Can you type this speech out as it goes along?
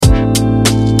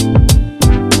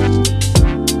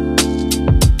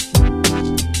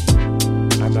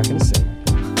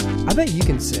bet you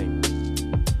can sing.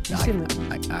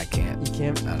 I can't. You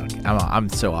can't? I don't. I'm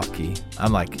so off key.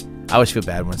 I'm like, I always feel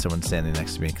bad when someone's standing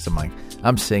next to me because I'm like,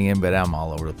 I'm singing, but I'm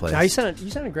all over the place. No, you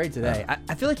sounded great today.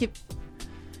 I feel like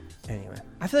anyway,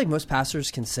 I feel like most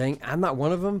pastors can sing. I'm not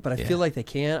one of them, but I feel like they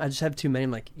can. I just have too many.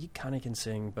 I'm like, you kind of can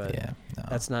sing, but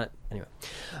that's not. Anyway.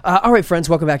 All right, friends,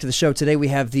 welcome back to the show. Today we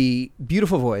have the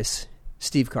beautiful voice,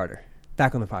 Steve Carter,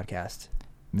 back on the podcast.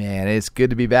 Man, it's good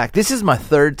to be back. This is my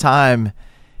third time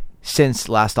since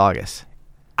last August.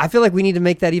 I feel like we need to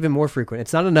make that even more frequent.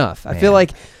 It's not enough. I feel like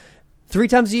 3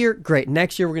 times a year, great.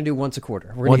 Next year, we're going to do once a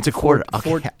quarter. Once a quarter.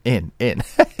 Okay. In.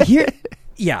 Here,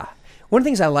 yeah. One of the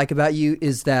things I like about you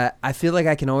is that I feel like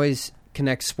I can always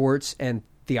connect sports and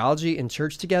theology and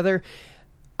church together.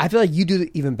 I feel like you do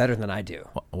it even better than I do.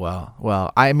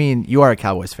 Well, I mean, you are a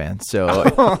Cowboys fan, so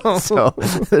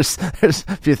there's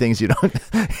a few things you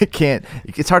can't.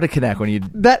 It's hard to connect when you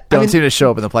don't seem to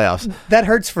show up in the playoffs. That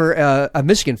hurts for a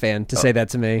Michigan fan to say that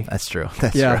to me. That's true.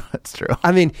 That's true.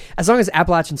 I mean, as long as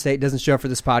Appalachian State doesn't show up for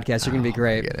this podcast, you're going to be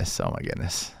great. Oh my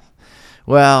goodness.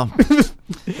 Well,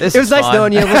 it was nice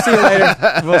knowing you.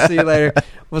 We'll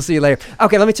see you later.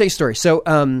 Okay, let me tell you a story. So,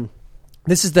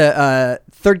 this is the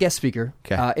third guest speaker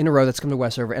in a row that's come to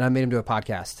Westover, and I made him do a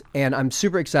podcast. And I'm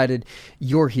super excited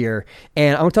you're here.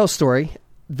 And I want to tell a story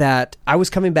that I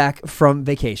was coming back from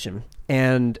vacation,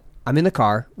 and I'm in the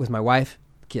car with my wife,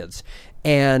 kids,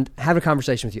 and having a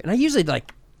conversation with you. And I usually,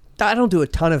 I don't do a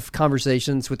ton of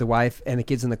conversations with the wife and the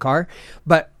kids in the car,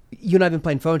 but you and I have been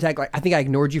playing phone tag. I think I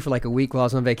ignored you for a week while I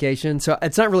was on vacation. So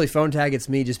it's not really phone tag. It's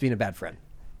me just being a bad friend.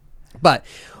 But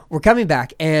we're coming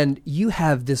back, and you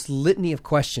have this litany of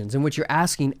questions in which you're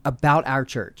asking about our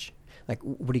church.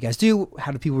 What do you guys do?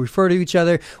 How do people refer to each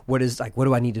other? What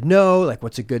do I need to know?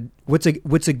 What's a good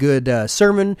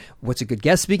sermon? What's a good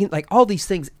guest speaking? All these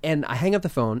things. And I hang up the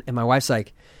phone, and my wife's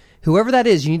like, whoever that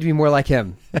is, you need to be more like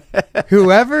him.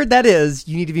 Whoever that is,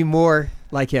 you need to be more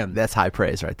like him. That's high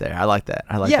praise right there. I like that.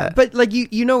 that. Yeah, but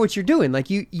you know what you're doing.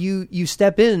 You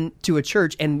step into a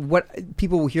church, and what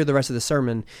people will hear the rest of the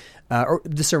sermon, or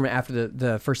the sermon after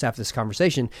the first half of this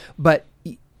conversation. But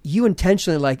you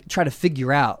intentionally try to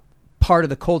figure out part of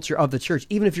the culture of the church,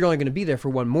 even if you're only going to be there for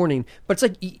one morning. But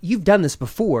it's you've done this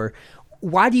before.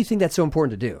 Why do you think that's so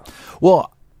important to do?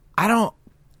 Well, I don't.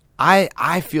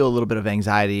 I feel a little bit of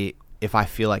anxiety if I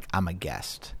feel like I'm a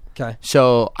guest. Okay.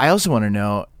 So I also want to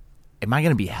know, am I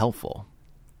going to be helpful?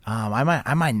 I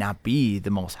might not be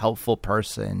the most helpful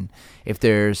person if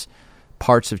there's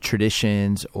parts of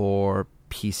traditions or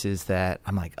pieces that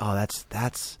I'm like, oh,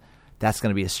 that's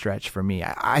going to be a stretch for me.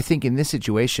 I think in this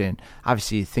situation,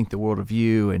 obviously, think the world of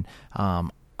you, and I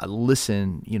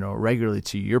listen, regularly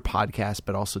to your podcast,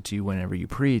 but also to you whenever you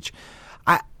preach.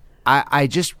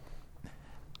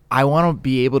 I want to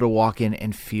be able to walk in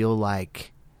and feel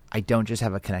like I don't just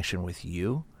have a connection with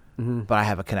you, but I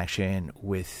have a connection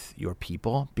with your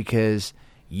people, because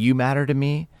you matter to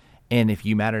me. And if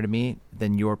you matter to me,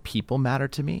 then your people matter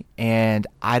to me. And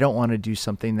I don't want to do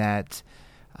something that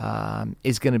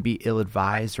is going to be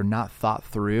ill-advised or not thought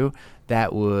through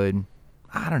that would,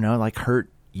 I don't know, hurt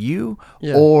you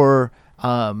or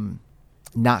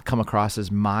not come across as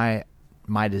my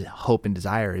hope and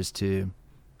desire is to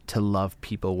love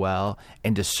people well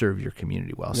and to serve your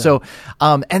community well. Yeah. So,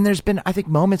 and there's been, I think,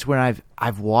 moments where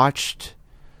I've watched,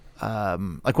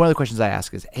 one of the questions I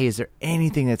ask is, hey, is there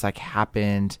anything that's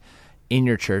happened in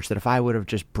your church that if I would have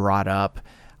just brought up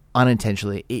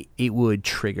unintentionally, it would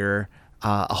trigger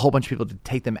a whole bunch of people to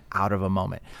take them out of a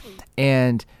moment?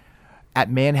 And at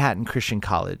Manhattan Christian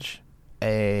College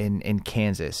in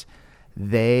Kansas,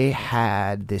 they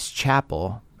had this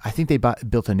chapel. I think they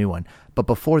built a new one, but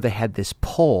before they had this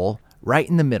pole right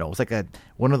in the middle. It was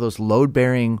one of those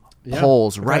load-bearing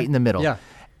poles right in the middle. Yeah.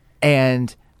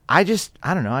 And I just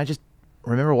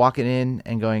remember walking in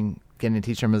and getting a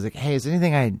teacher, and I was like, hey, is there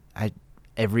anything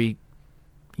every,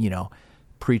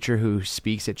 preacher who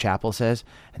speaks at chapel says?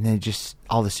 And then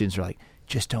all the students are like,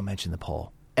 just don't mention the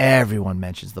pole. Everyone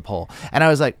mentions the pole. And I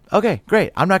was like, okay,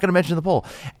 great. I'm not going to mention the pole.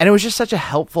 And it was just such a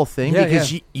helpful thing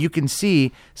because you can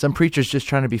see some preachers just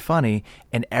trying to be funny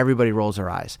and everybody rolls their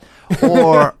eyes.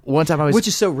 Or one time I was... Which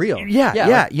is so real.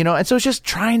 Yeah. And so it's just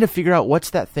trying to figure out what's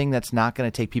that thing that's not going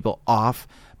to take people off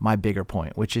my bigger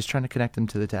point, which is trying to connect them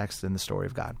to the text and the story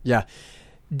of God. Yeah.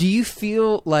 Do you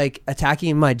feel like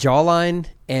attacking my jawline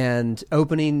and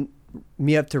opening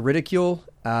me up to ridicule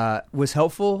was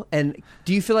helpful? And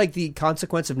do you feel like the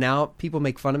consequence of now people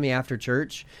make fun of me after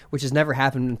church, which has never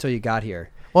happened until you got here?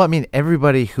 Well, I mean,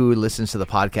 everybody who listens to the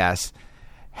podcast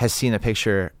has seen a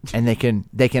picture, and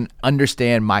they can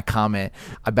understand my comment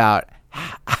about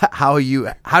how do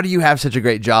you have such a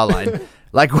great jawline.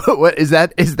 Like what is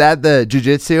that? Is that the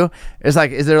jujitsu? It's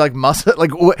like, is there like muscle?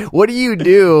 Like what do you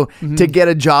do to get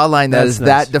a jawline that is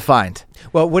that defined?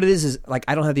 Well, what it is like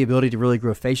I don't have the ability to really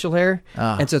grow facial hair,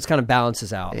 and so it's kind of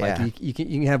balances out. Yeah. Like you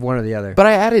can have one or the other. But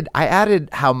I added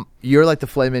how you're like the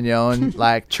filet mignon,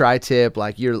 like tri-tip,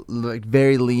 like you're like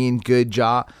very lean, good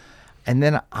jaw. And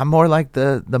then I'm more like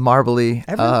the marbly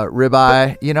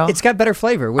ribeye, you know. It's got better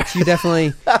flavor, which you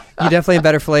definitely have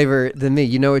better flavor than me.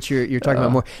 You know what you're talking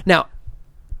about more. Now,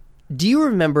 do you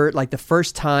remember like the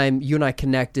first time you and I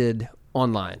connected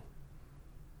online?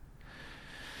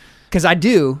 Because I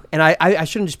do, and I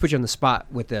shouldn't just put you on the spot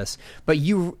with this, but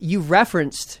you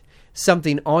referenced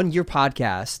something on your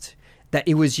podcast that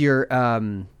it was your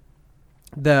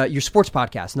sports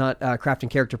podcast, not Craft and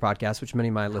Character podcast, which many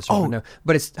of my listeners would know,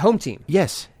 but it's Home Team.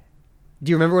 Yes. Do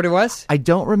you remember what it was? I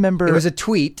don't remember. It was a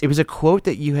tweet. It was a quote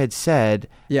that you had said,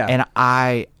 and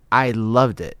I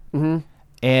loved it. Mm-hmm.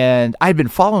 And I'd been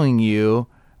following you,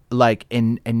 like,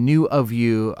 and knew of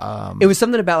you. It was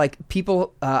something about like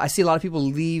people. I see a lot of people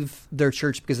leave their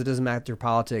church because it doesn't match their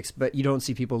politics, but you don't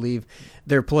see people leave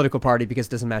their political party because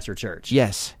it doesn't match their church.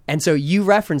 Yes. And so you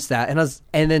referenced that,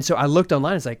 and then so I looked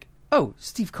online. It's like, oh,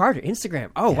 Steve Carter,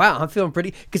 Instagram. Oh, wow, I'm feeling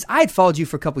pretty. Because I had followed you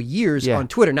for a couple years on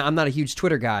Twitter. Now, I'm not a huge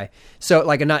Twitter guy, so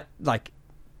like I'm not like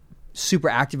super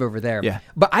active over there. Yeah.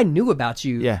 But I knew about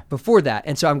you before that,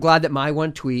 and so I'm glad that my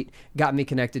one tweet got me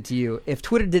connected to you. If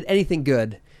Twitter did anything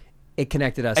good, it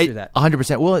connected us through that.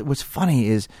 100%. Well, what's funny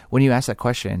is when you asked that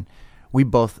question, we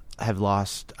both have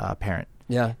lost a parent.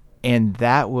 Yeah. And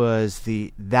that was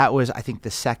I think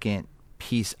the second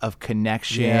piece of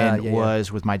connection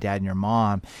was with my dad and your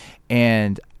mom.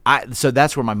 And so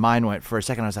that's where my mind went for a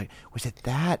second. I was like, was it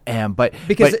that? But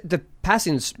the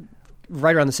passing's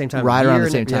right around the same time. Right around the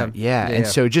same time. Yeah. And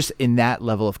so just in that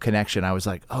level of connection, I was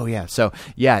like, oh yeah. So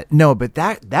yeah, no, but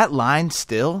that line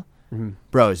still,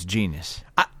 bro, is genius.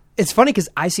 It's funny because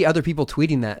I see other people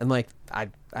tweeting that, and like I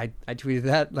tweeted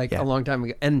that like a long time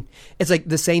ago, and it's like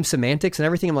the same semantics and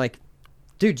everything. I'm like,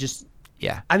 dude, just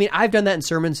I mean, I've done that in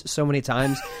sermons so many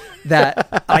times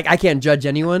that like I can't judge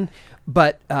anyone.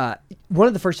 But one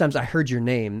of the first times I heard your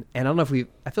name, and I don't know if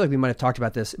I feel like we might have talked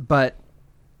about this, but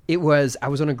I was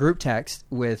on a group text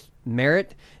with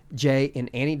Merritt, Jay, and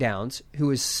Annie Downs, who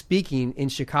was speaking in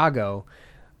Chicago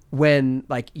when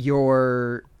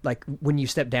when you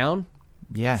stepped down.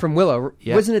 Yeah. From Willow.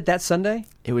 Yeah. Wasn't it that Sunday?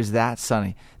 It was that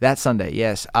Sunday,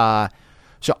 yes.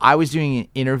 So I was doing an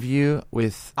interview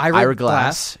with Ira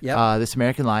Glass, This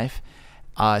American Life.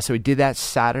 So we did that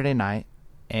Saturday night,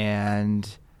 and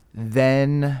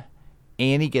then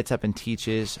Annie gets up and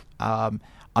teaches on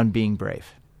being brave.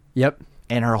 Yep.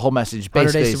 And her whole message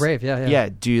basically 100 Days to Brave, yeah,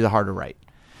 do the harder right.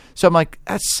 So I'm like,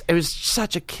 it was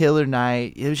such a killer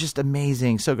night. It was just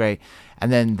amazing, so great.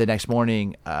 And then the next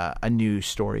morning, a new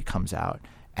story comes out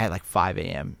at like 5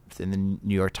 a.m. in the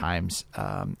New York Times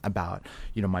about,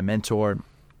 my mentor.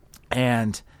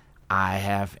 And I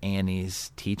have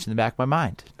Annie's teach in the back of my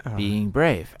mind, being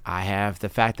brave. I have the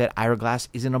fact that Ira Glass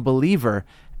isn't a believer,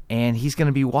 and he's going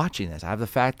to be watching this. I have the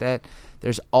fact that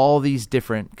there's all these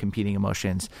different competing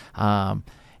emotions. And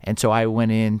so I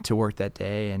went in to work that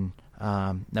day, and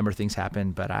a number of things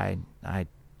happened, but I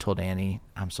told Annie,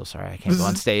 I'm so sorry I can't go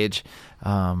on stage.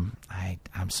 I'm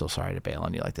so sorry to bail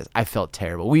on you like this. I felt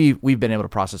terrible. We've been able to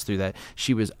process through that.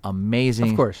 She was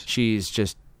amazing. Of course. She's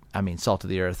just, salt of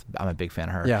the earth. I'm a big fan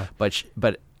of her. Yeah. But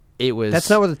it was... That's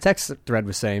not what the text thread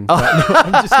was saying. No,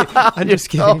 I'm just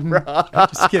kidding.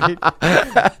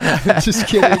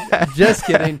 Just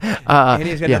kidding.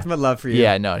 Annie's got nothing but love for you.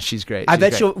 Yeah, no, she's great. I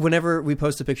bet she'll, whenever we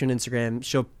post a picture on Instagram,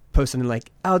 she'll post something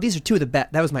like, oh, these are two of the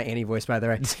best. That was my Annie voice, by the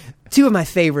way. Two of my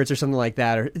favorites or something like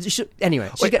that. Or anyway,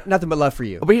 she's got nothing but love for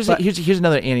you. But here's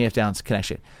another Annie F. Downs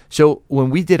connection. So when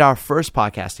we did our first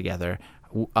podcast together,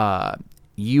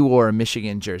 you wore a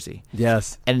Michigan jersey.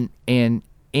 Yes. And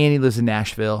Annie lives in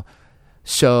Nashville.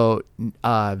 So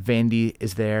Vandy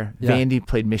is there. Yeah. Vandy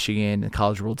played Michigan in the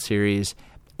College World Series,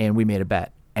 and we made a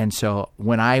bet. And so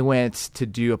when I went to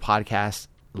do a podcast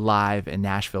live in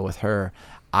Nashville with her,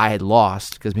 I had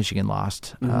lost because Michigan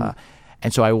lost. Mm-hmm.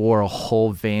 And so I wore a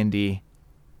whole Vandy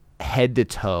head to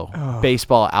toe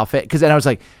baseball outfit. Because then I was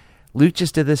like, Luke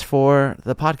just did this for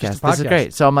the podcast. This is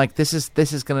great. So I'm like, this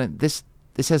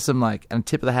has some like a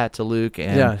tip of the hat to Luke,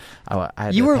 and I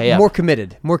had you to were pay up. more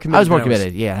committed. I was more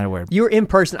committed. Yeah, I had to wear. You were in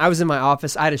person. I was in my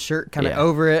office. I had a shirt kind of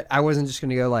over it. I wasn't just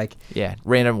going to go like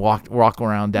random walk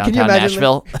around downtown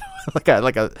Nashville, like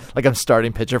I'm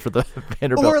starting pitcher for the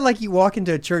Vanderbilt. Or like you walk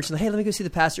into a church and hey, let me go see the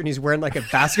pastor, and he's wearing like a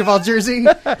basketball jersey.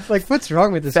 Like, what's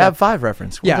wrong with this? Fab Five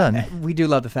reference. We're done. We do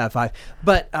love the Fab Five.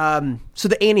 But so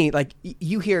the Annie, like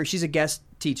you hear, she's a guest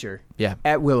teacher Yeah.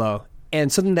 at Willow,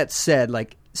 and something that's said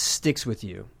like sticks with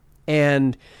you.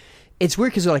 And it's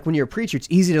weird because like when you're a preacher, it's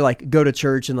easy to like go to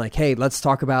church and like, hey, let's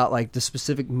talk about like the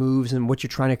specific moves and what you're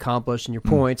trying to accomplish and your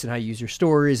points and how you use your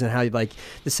stories and how you like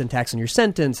the syntax on your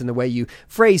sentence and the way you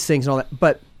phrase things and all that.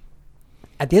 But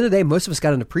at the end of the day, most of us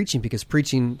got into preaching because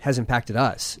preaching has impacted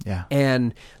us. Yeah.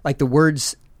 And like the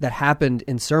words that happened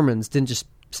in sermons didn't just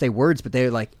stay words, but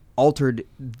they like altered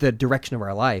the direction of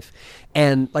our life.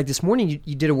 And like this morning,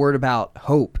 you did a word about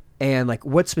hope and like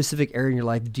what specific area in your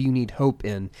life do you need hope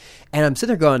in? And I'm sitting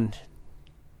there going,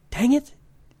 dang it,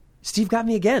 Steve got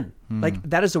me again. Like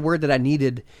that is a word that I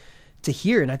needed to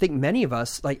hear. And I think many of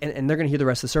us like, and they're going to hear the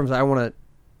rest of the sermons. I don't want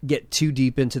to get too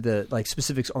deep into the like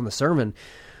specifics on the sermon,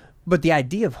 but the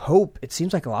idea of hope, it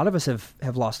seems like a lot of us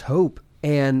have lost hope.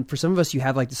 And for some of us, you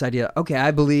have like this idea, okay,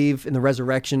 I believe in the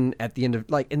resurrection at the end of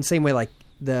like, in the same way, like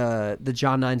the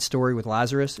John 9 story with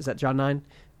Lazarus. Is that John 9?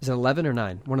 Is it 11 or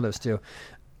 9? One of those two.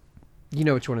 You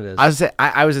know which one it is. I was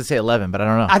going to say 11, but I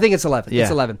don't know. I think it's 11. Yeah.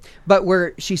 It's 11. But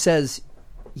where she says,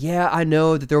 yeah, I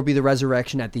know that there will be the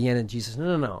resurrection at the end. And Jesus,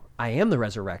 no. I am the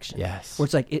resurrection. Yes. Where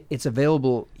it's like, it's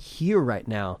available here right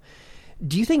now.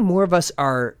 Do you think more of us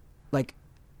are like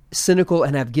cynical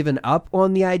and have given up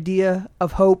on the idea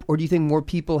of hope? Or do you think more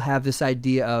people have this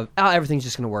idea of, everything's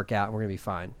just going to work out and we're going to be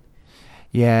fine?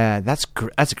 Yeah, that's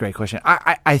a great question.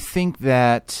 I think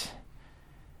that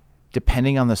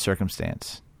depending on the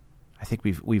circumstance, I think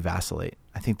we vacillate.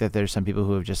 I think that there's some people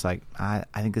who have just like, I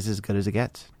think this is as good as it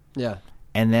gets. Yeah.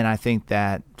 And then I think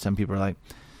that some people are like,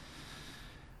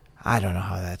 I don't know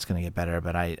how that's going to get better,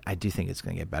 but I do think it's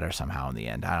going to get better somehow in the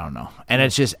end. I don't know. And it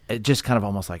just kind of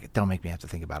almost like, don't make me have to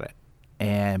think about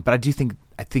it. But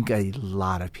I think a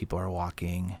lot of people are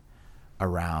walking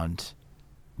around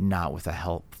not with a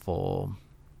helpful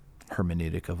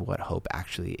hermeneutic of what hope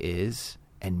actually is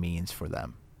and means for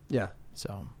them. Yeah.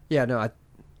 So. Yeah, no,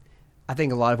 I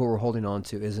think a lot of what we're holding on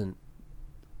to isn't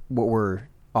what we're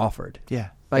offered. Yeah.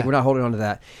 Like we're not holding on to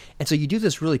that. And so you do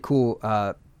this really cool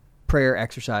prayer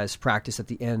exercise practice at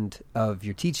the end of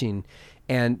your teaching,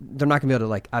 and they're not going to be able to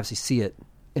like obviously see it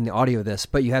in the audio of this,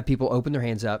 but you have people open their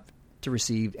hands up to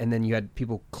receive, and then you had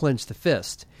people clench the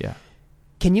fist. Yeah.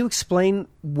 Can you explain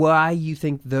why you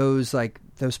think those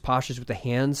postures with the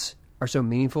hands are so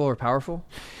meaningful or powerful?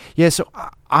 Yeah, so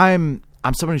I'm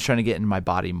someone who's trying to get in my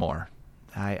body more.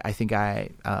 I think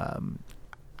I'm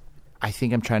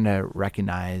trying to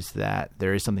recognize that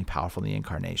there is something powerful in the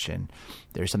incarnation.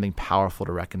 There's something powerful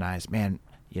to recognize, man,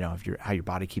 how your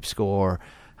body keeps score,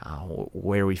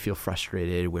 where we feel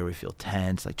frustrated, where we feel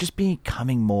tense, like just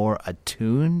becoming more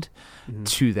attuned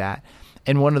to that.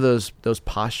 And one of those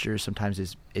postures sometimes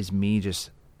is me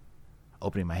just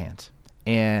opening my hands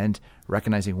and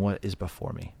recognizing what is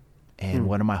before me. And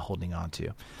what am I holding on to?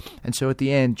 And so at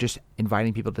the end, just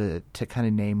inviting people to kind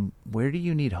of name, where do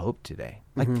you need hope today?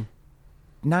 Like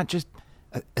not just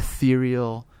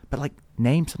ethereal, but like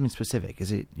name something specific.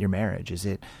 Is it your marriage? Is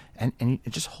it, and you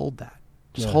just hold that.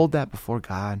 Just hold that before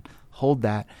God. Hold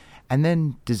that. And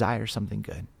then desire something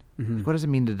good. Like, what does it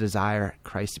mean to desire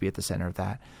Christ to be at the center of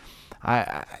that?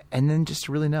 And then just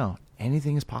to really know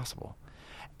anything is possible.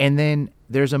 And then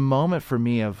there's a moment for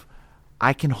me of,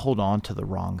 I can hold on to the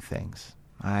wrong things.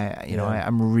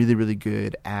 I'm really, really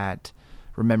good at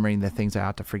remembering the things I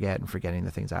ought to forget and forgetting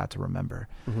the things I ought to remember.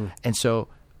 And so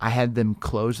I had them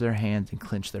close their hands and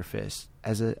clench their fists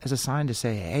as a sign to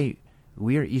say, hey,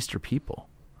 we are Easter people.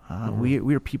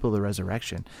 We are people of the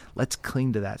resurrection. Let's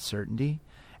cling to that certainty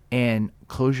and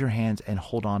close your hands and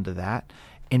hold on to that.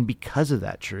 And because of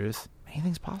that truth,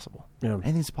 anything's possible. Yeah.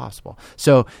 Anything's possible.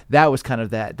 So that was kind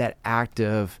of that act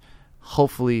of,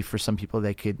 hopefully for some people,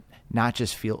 they could not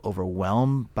just feel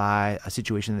overwhelmed by a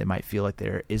situation that they might feel like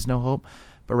there is no hope,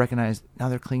 but recognize now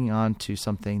they're clinging on to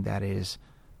something that is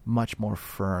much more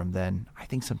firm than I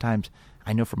think sometimes,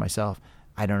 I know for myself,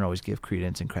 I don't always give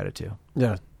credence and credit to.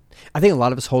 Yeah. I think a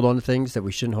lot of us hold on to things that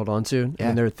we shouldn't hold on to. Yeah.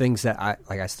 And there are things that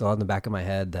I still have in the back of my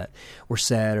head that were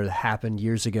said or that happened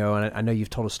years ago. And I know you've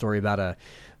told a story about a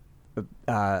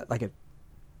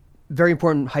very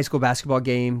important high school basketball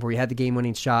game where you had the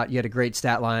game-winning shot, you had a great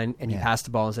stat line, and you passed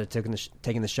the ball instead of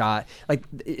taking the shot. Like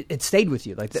it stayed with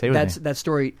you. Like that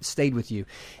story stayed with you.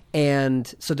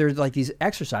 And so there's like these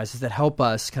exercises that help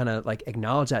us kind of like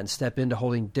acknowledge that and step into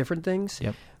holding different things.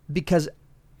 Yep. Because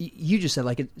you just said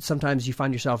like sometimes you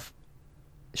find yourself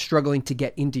struggling to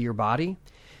get into your body.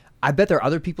 I bet there are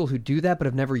other people who do that but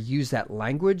have never used that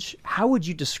language. How would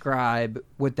you describe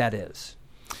what that is?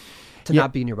 To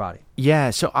not be in your body. Yeah.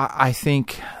 So I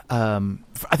think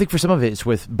for some of it, it's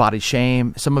with body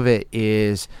shame. Some of it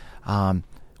is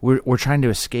we're trying to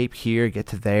escape here, get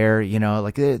to there,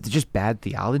 like it's just bad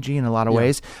theology in a lot of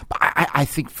ways. But I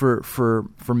think for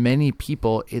many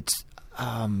people, it's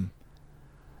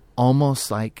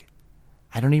almost like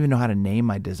I don't even know how to name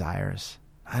my desires.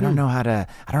 I don't know how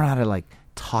to like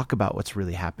talk about what's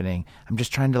really happening. I'm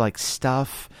just trying to like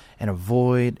stuff and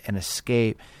avoid and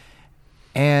escape.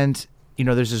 And,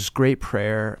 there's this great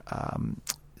prayer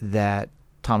that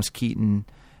Thomas Keaton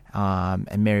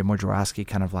and Mary Morjarovsky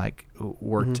kind of like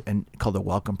worked and called the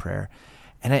welcome prayer.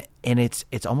 And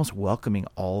it's almost welcoming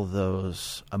all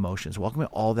those emotions, welcoming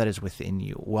all that is within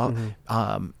you. Well,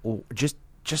 just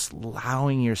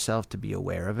allowing yourself to be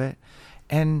aware of it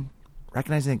and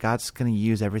recognizing that God's going to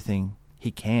use everything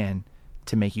he can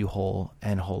to make you whole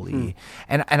and holy.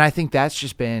 And I think that's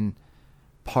just been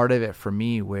part of it for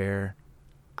me, where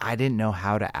I didn't know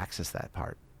how to access that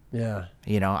part. Yeah.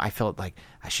 I felt like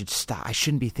I should stop. I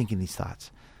shouldn't be thinking these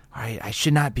thoughts. All right. I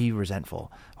should not be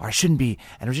resentful, or I shouldn't be.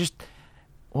 And it was just,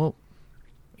 well,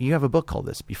 you have a book called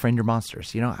this, Befriend Your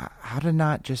Monsters. How to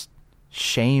not just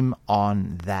shame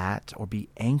on that or be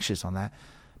anxious on that,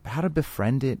 but how to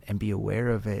befriend it and be aware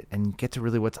of it and get to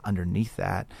really what's underneath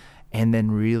that, and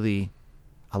then really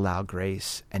allow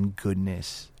grace and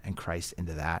goodness and Christ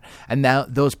into that. And now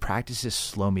those practices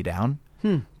slow me down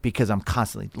because I'm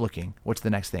constantly looking, what's the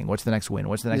next thing? What's the next win?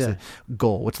 What's the next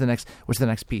goal? What's the next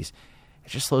piece? It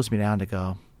just slows me down to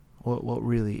go, what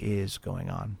really is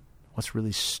going on? What's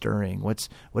really stirring? What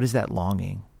is that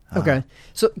longing? Okay.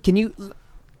 So can you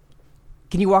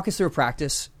walk us through a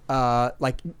practice?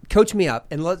 Like coach me up,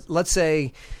 and let's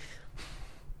say,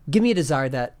 give me a desire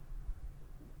that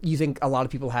you think a lot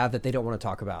of people have that they don't want to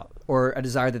talk about, or a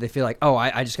desire that they feel like, oh,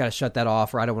 I just got to shut that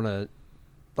off, or I don't want to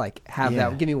like have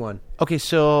that. Give me one. Okay.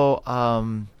 So,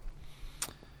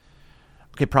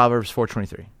 Proverbs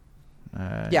 4:23.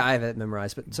 Yeah, I have it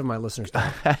memorized, but some of my listeners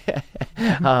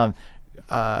don't.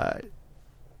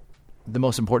 The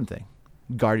most important thing,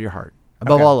 guard your heart.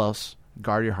 Above all else,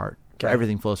 guard your heart. For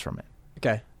everything flows from it.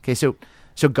 Okay. So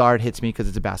guard hits me because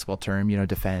it's a basketball term.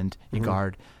 Defend. You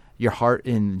guard your heart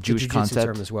in Jewish concept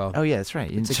term as well. Oh yeah, that's right.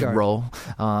 It's a roll.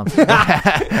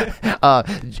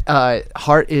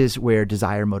 Heart is where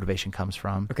desire, motivation comes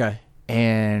from. Okay.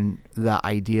 And the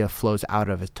idea flows out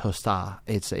of it. Tosta.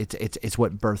 It's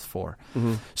what birth for.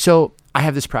 So I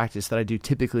have this practice that I do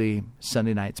typically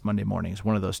Sunday nights, Monday mornings,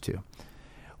 one of those two,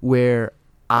 where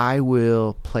I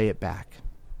will play it back.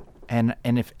 And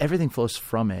if everything flows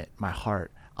from it, my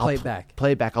heart, I'll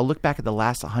play it back. I'll look back at the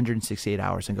last 168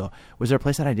 hours and go, was there a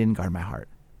place that I didn't guard my heart?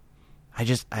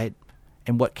 And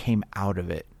what came out of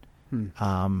it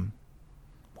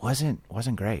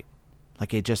wasn't great.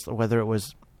 Like whether it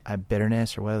was a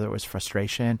bitterness or whether it was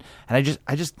frustration. And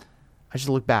I just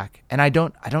look back, and I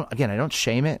don't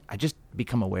shame it. I just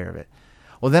become aware of it.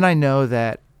 Well, then I know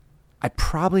that I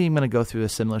probably am going to go through a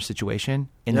similar situation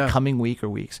in the coming week or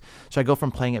weeks. So I go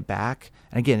from playing it back,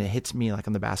 and again, it hits me like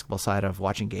on the basketball side of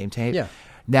watching game tape. Yeah.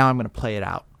 Now I'm going to play it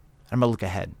out. I'm going to look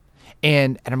ahead,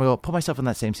 and I'm going to put myself in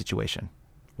that same situation.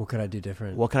 What could I do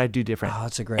different? Oh,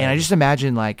 that's a great And idea. I just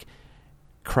imagine like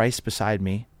Christ beside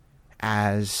me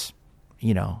as,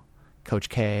 Coach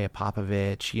K,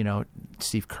 Popovich,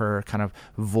 Steve Kerr kind of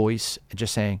voice,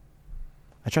 just saying,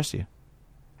 I trust you.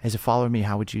 As a follower of me,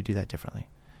 how would you do that differently?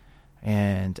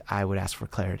 And I would ask for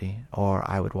clarity, or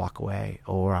I would walk away,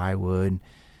 or I would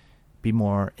be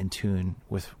more in tune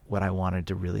with what I wanted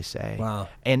to really say. Wow.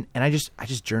 And I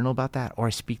just journal about that, or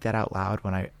I speak that out loud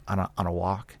when on a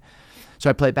walk. So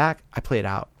I play it back, I play it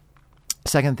out.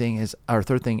 Third thing is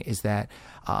that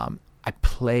I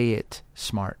play it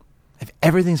smart. If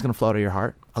everything's going to flow out of your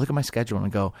heart, I look at my schedule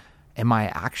and go, am I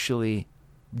actually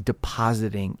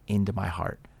depositing into my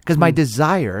heart? Because my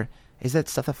desire is that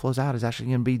stuff that flows out is actually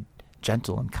going to be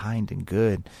gentle and kind and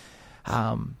good.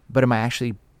 But am I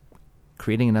actually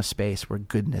creating enough space where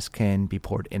goodness can be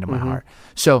poured into my heart?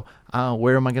 So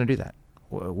where am I going to do that?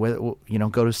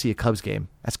 Go to see a Cubs game.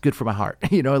 That's good for my heart.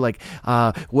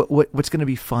 What's going to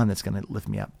be fun that's going to lift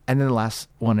me up? And then the last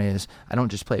one is I don't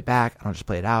just play it back. I don't just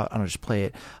play it out. I don't just play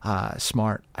it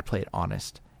smart. I play it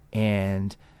honest.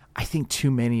 And I think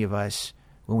too many of us,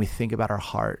 when we think about our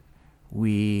heart,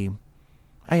 I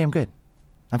am good.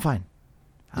 I'm fine.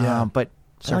 Yeah. But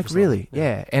I'm like, really?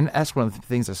 Yeah. And that's one of the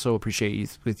things I so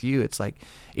appreciate with you. It's like,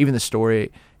 even the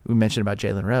story we mentioned about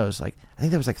Jalen Rose, like, I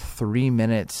think that was like 3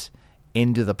 minutes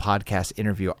into the podcast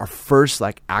interview, our first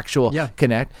like actual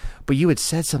connect, but you had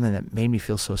said something that made me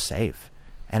feel so safe.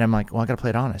 And I'm like, well, I got to play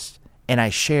it honest. And I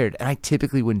shared, and I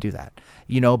typically wouldn't do that,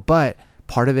 but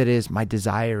part of it is my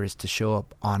desire is to show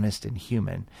up honest and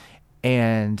human.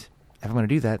 And if I'm going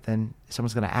to do that, then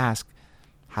someone's going to ask,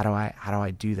 how do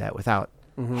I do that without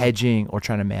hedging or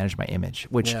trying to manage my image,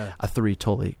 which a 3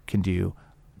 totally can do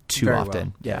too Very often.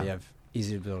 Well. Yeah, you have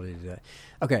easy ability to do that.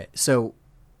 Okay, so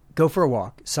go for a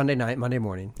walk Sunday night, Monday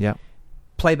morning. Yeah.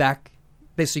 Play back,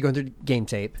 basically going through game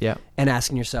tape. Yeah. And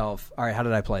asking yourself, all right, how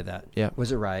did I play that? Yeah.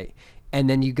 Was it right? And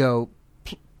then you go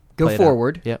Play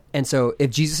forward. Yep. And so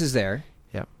if Jesus is there,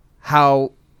 Yep.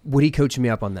 how would he coach me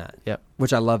up on that? Yep.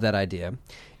 Which I love that idea.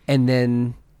 And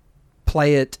then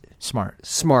play it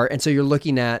Smart. And so you're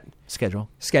looking at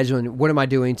scheduling. What am I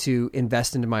doing to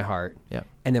invest into my heart? Yep.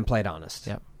 And then play it honest.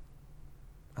 Yep.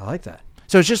 I like that.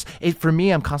 So it's just for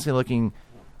me, I'm constantly looking.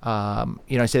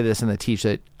 I say this in the teach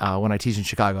that when I teach in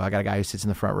Chicago, I got a guy who sits in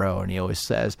the front row and he always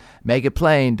says, "Make it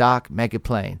plain, Doc, make it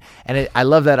plain." And I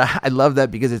love that. I love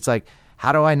that because it's like,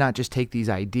 how do I not just take these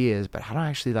ideas, but how do I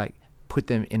actually like put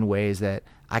them in ways that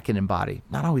I can embody?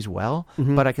 Not always well,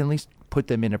 but I can at least put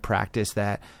them into practice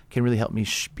that can really help me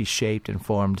be shaped and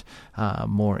formed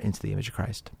more into the image of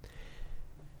Christ.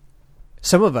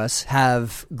 Some of us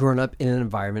have grown up in an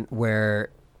environment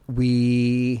where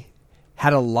we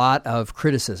had a lot of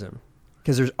criticism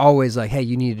because there's always like, hey,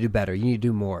 you need to do better. You need to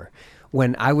do more.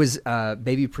 When I was a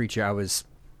baby preacher, I was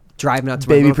driving out to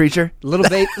baby preacher,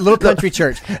 little country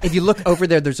church. If you look over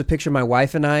there, there's a picture of my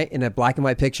wife and I in a black and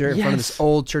white picture in front of this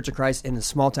old Church of Christ in a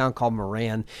small town called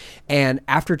Moran. And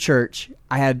after church,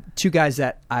 I had 2 guys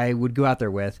that I would go out there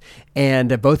with,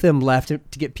 and both of them left to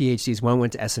get PhDs. One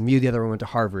went to SMU, the other one went to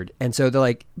Harvard. And so they're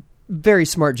like very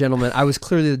smart gentlemen. I was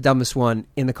clearly the dumbest one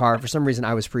in the car. For some reason,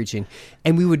 I was preaching,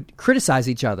 and we would criticize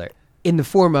each other in the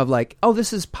form of like, oh,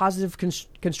 this is positive,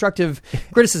 constructive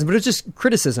criticism, but it's just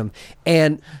criticism.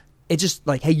 And it's just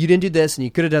like, hey, you didn't do this and you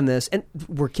could have done this. And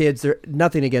we're kids. There's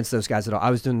nothing against those guys at all.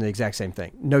 I was doing the exact same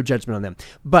thing. No judgment on them.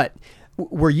 But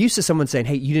we're used to someone saying,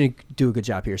 hey, you didn't do a good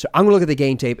job here. So I'm going to look at the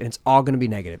game tape and it's all going to be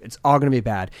negative. It's all going to be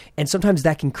bad. And sometimes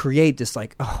that can create this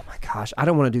like, oh my gosh, I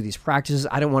don't want to do these practices.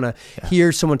 I don't want to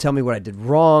hear someone tell me what I did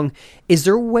wrong. Is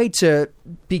there a way to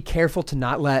be careful to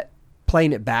not let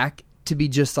playing it back to be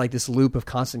just like this loop of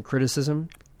constant criticism?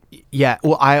 Yeah.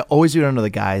 Well, I always do it under the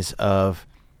guise of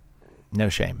no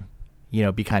shame.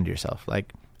 Be kind to yourself.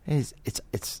 Like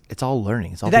it's all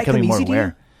learning. It's all becoming more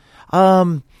aware.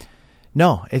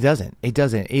 No, it doesn't.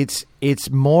 It's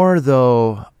more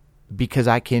though, because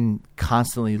I can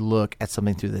constantly look at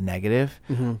something through the negative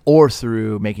or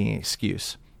through making an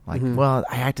excuse. Like, well,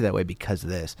 I acted that way because of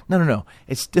this. No.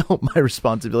 It's still my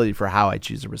responsibility for how I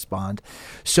choose to respond.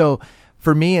 So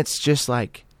for me, it's just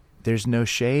like, there's no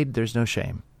shade. There's no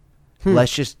shame.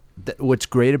 Let's just, what's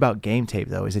great about game tape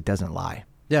though, is it doesn't lie.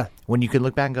 Yeah. When you can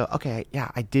look back and go, okay, yeah,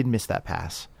 I did miss that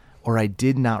pass, or I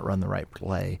did not run the right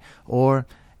play,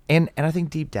 and I think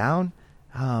deep down,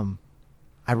 I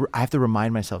have to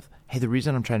remind myself, hey, the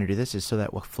reason I'm trying to do this is so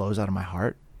that what flows out of my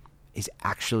heart is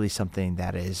actually something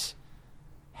that is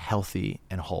healthy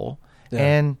and whole. Yeah.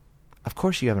 And of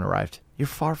course you haven't arrived. You're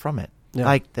far from it.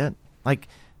 Yeah.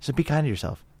 So be kind to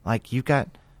yourself. Like, you've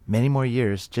got many more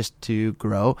years just to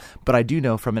grow. But I do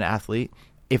know from an athlete,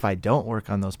 if I don't work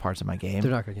on those parts of my game, they're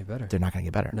not going to get better. They're not going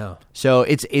to get better. No. So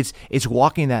it's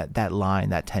walking that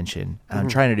line, that tension. I'm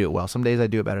trying to do it well. Some days I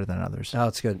do it better than others. Oh,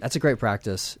 that's good. That's a great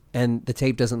practice. And the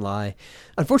tape doesn't lie.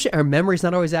 Unfortunately, our memory's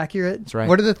not always accurate. That's right.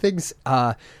 One of the things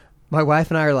my wife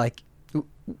and I are like,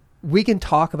 we can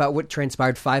talk about what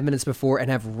transpired 5 minutes before and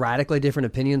have radically different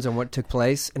opinions on what took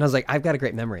place. And I was like, I've got a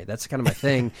great memory. That's kind of my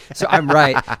thing. So I'm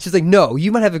right. She's like, no,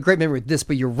 you might have a great memory with this,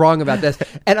 but you're wrong about this.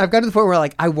 And I've got to the point where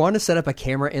like, I want to set up a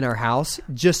camera in our house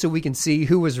just so we can see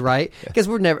who was right. Because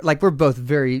we're both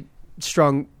very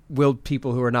strong-willed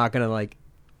people who are not going to like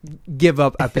give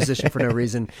up a position for no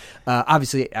reason.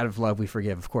 Obviously, out of love, we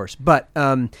forgive, of course. But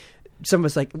some of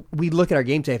us, like, we look at our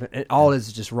game tape and all it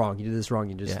is just wrong. You do this wrong.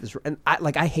 You do this wrong. And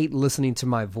I hate listening to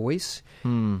my voice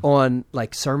on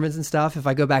like sermons and stuff. If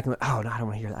I go back and like, oh no, I don't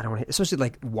want to hear that. I don't want to, especially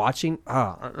like watching.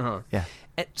 Yeah.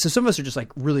 And so some of us are just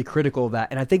like really critical of that.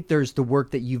 And I think there's the work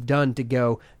that you've done to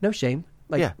go, no shame.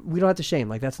 Like, we don't have to shame.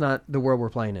 Like, that's not the world we're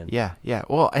playing in. Yeah. Yeah.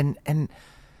 Well, and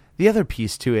the other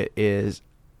piece to it is,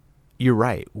 you're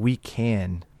right. We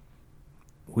cannot,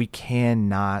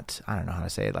 I don't know how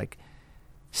to say it, like,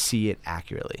 see it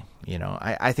accurately.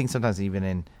 I think sometimes even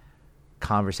in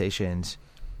conversations,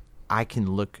 I can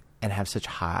look and have such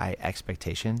high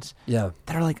expectations that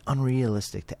are like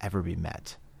unrealistic to ever be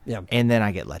met. Yeah. And then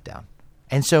I get let down.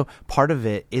 And so part of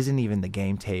it isn't even the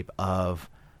game tape of,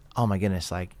 oh my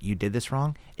goodness, like, you did this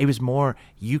wrong. It was more,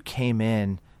 you came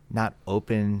in not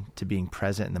open to being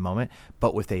present in the moment,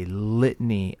 but with a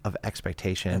litany of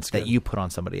expectations that you put on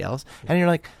somebody else. And you're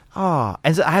like, oh.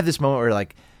 And so I have this moment where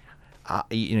like,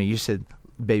 you said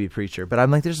baby preacher, but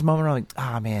I'm like, there's a moment where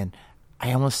I'm like, man,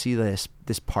 I almost see this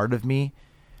part of me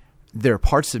there are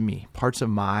parts of me, parts of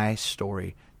my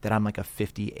story that I'm like a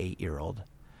 58-year-old.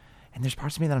 And there's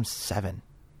parts of me that I'm 7.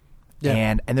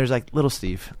 Yeah. And there's like little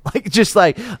Steve, like just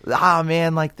like,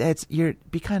 man, like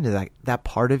be kind to that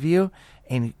part of you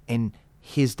and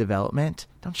his development.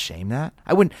 Don't shame that.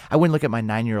 I wouldn't look at my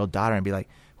 9-year-old daughter and be like,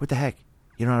 what the heck?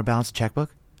 You don't know how to balance a checkbook?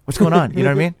 What's going on? You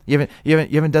know what I mean? You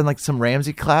haven't done like some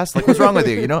Ramsey class? Like, what's wrong with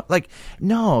you? You know, like,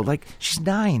 no, like she's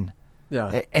 9.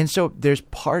 Yeah. And so there's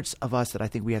parts of us that I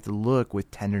think we have to look with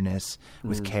tenderness,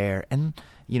 with care, and,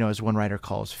 you know, as one writer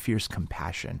calls, fierce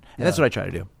compassion. And that's what I try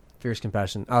to do. Fierce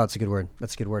compassion. Oh, that's a good word.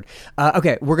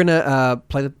 Okay, we're going to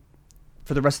play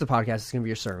for the rest of the podcast. It's going to be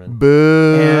your sermon.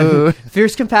 Boo. And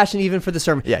fierce compassion even for the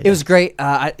sermon. Yeah, it was great.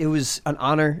 It was an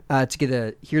honor to get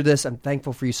to hear this. I'm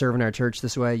thankful for you serving our church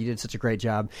this way. You did such a great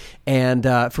job. And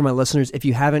for my listeners, if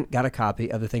you haven't got a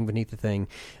copy of The Thing Beneath the Thing,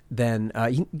 then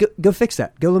you can go fix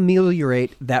that. Go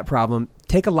ameliorate that problem.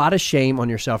 Take a lot of shame on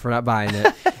yourself for not buying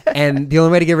it. And the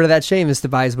only way to get rid of that shame is to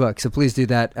buy his book. So please do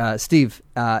that. Steve,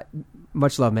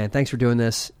 much love, man. Thanks for doing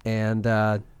this. And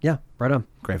yeah, right on.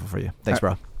 Grateful for you. Thanks,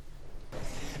 bro.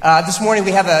 This morning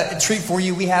we have a treat for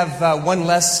you. We have one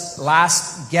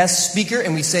last guest speaker,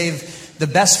 and we save the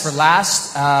best for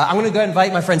last. I'm going to go ahead and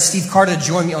invite my friend Steve Carter to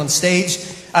join me on stage.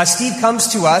 Steve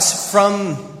comes to us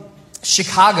from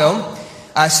Chicago.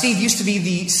 Steve used to be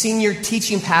the senior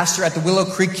teaching pastor at the Willow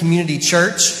Creek Community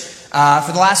Church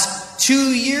for the last 2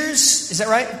 years. Is that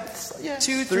right? Yeah,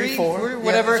 2, 3, 4,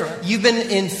 whatever. Yeah, right. You've been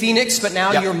in Phoenix, but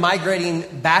now you're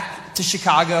migrating back to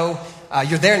Chicago.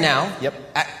 You're there now. Yep.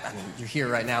 I mean, you're here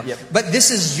right now. Yep. But this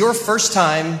is your first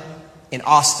time in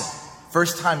Austin.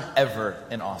 First time ever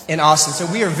in Austin. In Austin.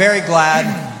 So we are very glad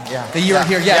that you're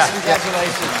here. Yes,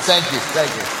 congratulations. Thank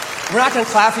you. We're not going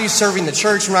to clap for you serving the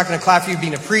church. We're not going to clap for you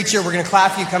being a preacher. We're going to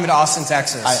clap for you coming to Austin,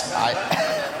 Texas.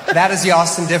 That is the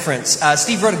Austin difference.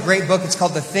 Steve wrote a great book. It's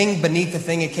called The Thing Beneath the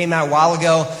Thing. It came out a while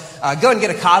ago. Go ahead and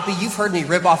get a copy. You've heard me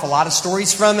rip off a lot of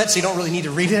stories from it, so you don't really need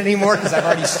to read it anymore because I've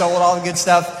already stolen all the good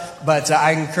stuff. But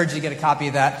I encourage you to get a copy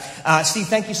of that. Steve,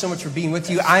 thank you so much for being with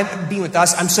being with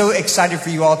us. I'm so excited for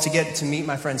you all to get to meet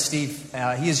my friend Steve.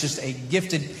 He is just a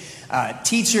gifted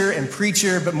teacher and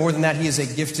preacher, but more than that, he is a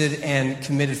gifted and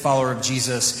committed follower of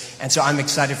Jesus. And so I'm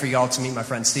excited for you all to meet my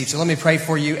friend Steve. So let me pray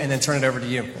for you and then turn it over to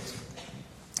you.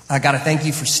 God, I thank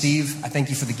you for Steve. I thank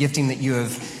you for the gifting that you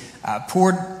have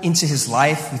poured into his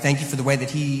life. We thank you for the way that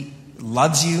he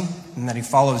loves you and that he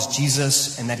follows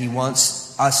Jesus and that he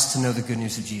wants us to know the good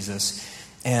news of Jesus.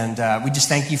 And we just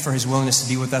thank you for his willingness to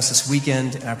be with us this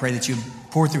weekend. And I pray that you would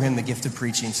pour through him the gift of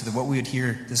preaching so that what we would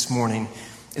hear this morning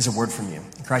is a word from you.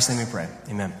 In Christ's name we pray.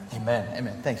 Amen.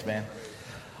 Amen. Thanks, man.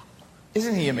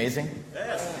 Isn't he amazing?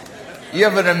 Yes. You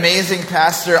have an amazing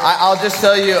pastor. I'll just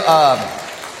tell you,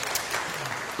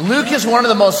 Luke is one of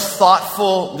the most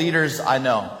thoughtful leaders I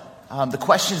know. The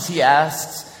questions he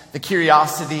asks, the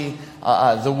curiosity,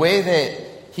 the way that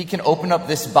he can open up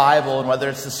this Bible, and whether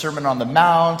it's the Sermon on the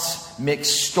Mount, mix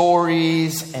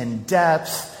stories and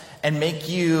depth, and make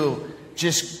you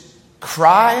just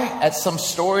cry at some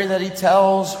story that he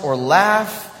tells, or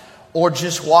laugh, or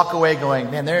just walk away going,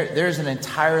 man, there's an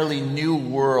entirely new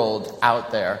world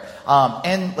out there.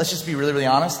 And let's just be really, really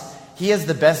honest. He has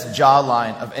the best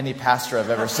jawline of any pastor I've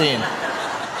ever seen.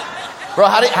 Bro,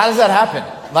 how does that happen?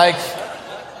 Like,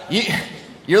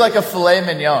 you're like a filet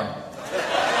mignon.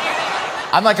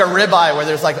 I'm like a ribeye where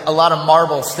there's like a lot of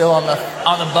marble still on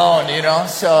the bone, you know?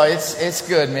 So it's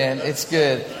good, man. It's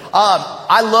good.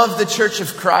 I love the Church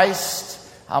of Christ.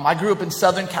 I grew up in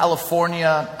Southern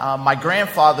California. My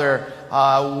grandfather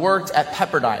worked at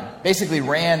Pepperdine, basically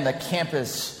ran the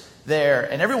campus there.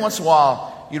 And every once in a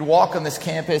while, you'd walk on this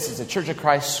campus. It's a Church of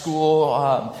Christ school.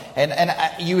 And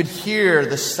you would hear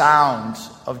the sound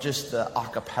of just the a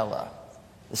cappella,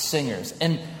 the singers.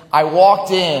 And I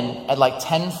walked in at like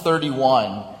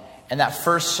 10:31, and that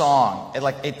first song,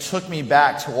 it took me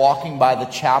back to walking by the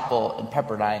chapel in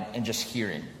Pepperdine and just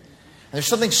hearing. And there's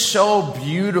something so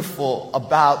beautiful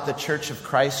about the Church of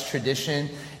Christ tradition.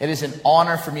 It is an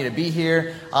honor for me to be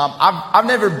here. I've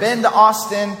never been to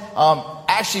Austin. I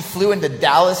actually flew into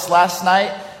Dallas last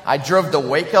night. I drove to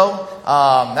Waco.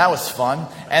 That was fun.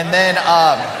 And then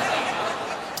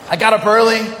I got up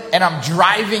early, and I'm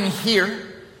driving here.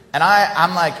 And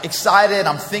I'm like excited.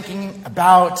 I'm thinking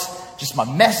about just my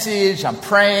message. I'm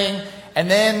praying.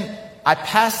 And then I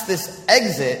pass this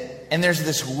exit, and there's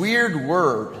this weird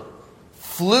word,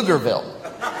 Pflugerville.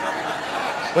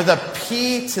 With a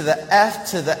P to the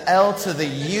F to the L to the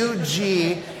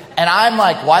UG. And I'm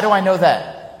like, why do I know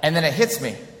that? And then it hits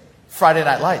me. Friday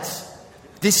Night Lights.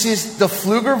 This is the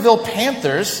Pflugerville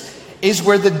Panthers is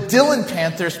where the Dillon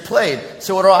Panthers played.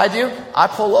 So what do? I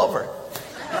pull over.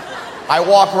 I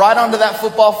walk right onto that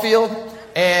football field,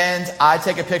 and I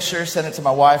take a picture, send it to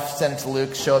my wife, send it to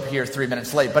Luke, show up here 3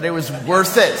 minutes late. But it was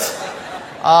worth it.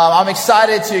 I'm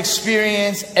excited to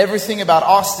experience everything about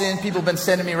Austin. People have been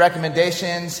sending me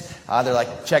recommendations. They're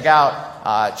like, check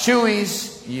out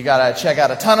Chewy's. You got to check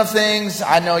out a ton of things.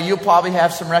 I know you'll probably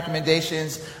have some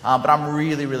recommendations, but I'm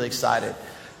really, really excited.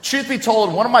 Truth be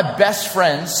told, one of my best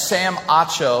friends, Sam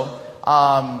Acho,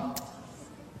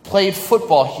 played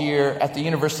football here at the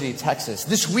University of Texas.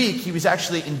 This week, he was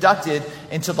actually inducted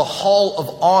into the Hall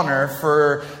of Honor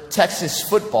for Texas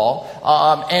football.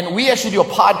 And we actually do a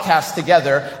podcast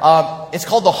together. It's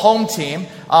called The Home Team.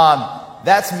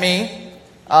 That's me.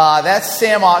 That's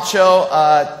Sam Acho,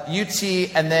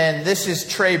 UT. And then this is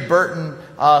Trey Burton,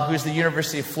 who's the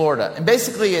University of Florida. And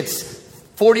basically, it's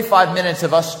 45 minutes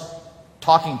of us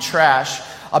talking trash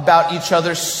about each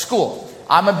other's school.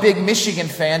 I'm a big Michigan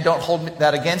fan. Don't hold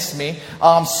that against me.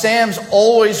 Sam's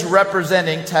always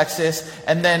representing Texas.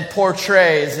 And then poor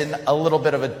Trey is in a little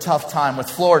bit of a tough time with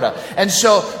Florida. And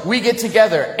so we get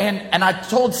together. And I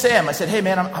told Sam, I said, hey,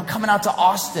 man, I'm coming out to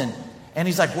Austin. And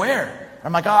he's like, where?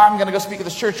 I'm like, I'm going to go speak at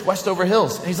this church, Westover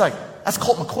Hills. And he's like, that's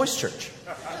Colt McCoy's church.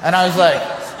 And I was like,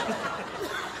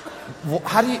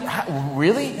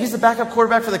 really? He's the backup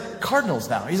quarterback for the Cardinals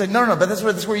now. He's like, no, but that's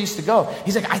where he used to go.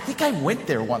 He's like, I think I went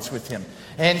there once with him.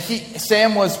 And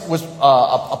Sam was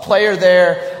a player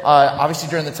there, obviously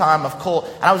during the time of Colt.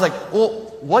 And I was like, well,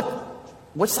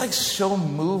 what's like so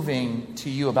moving to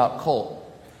you about Colt?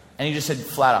 And he just said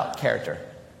flat out, character.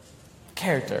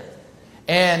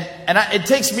 And it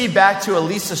takes me back to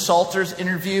Elisa Salter's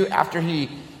interview after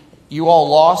you all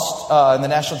lost in the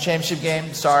national championship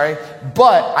game. Sorry.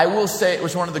 But I will say it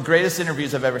was one of the greatest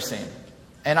interviews I've ever seen.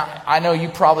 And I know you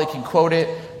probably can quote it.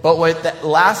 But what the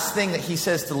last thing that he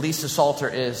says to Lisa Salter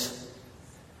is,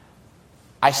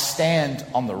 I stand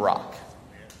on the rock.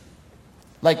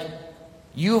 Like,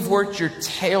 you have worked your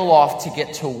tail off to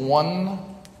get to one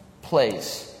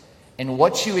place. And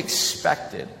what you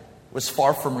expected was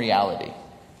far from reality.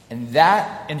 And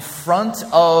that in front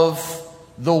of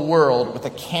the world, with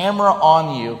a camera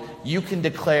on you, you can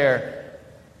declare,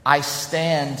 I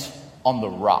stand on the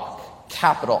rock,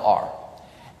 capital R.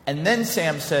 And then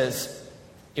Sam says,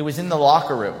 it was in the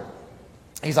locker room.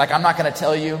 He's like, I'm not going to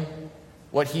tell you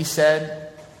what he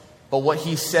said, but what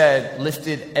he said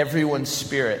lifted everyone's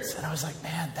spirits. And I was like,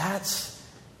 man, that's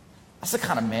the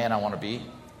kind of man I want to be.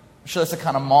 I'm sure that's the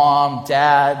kind of mom,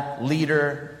 dad,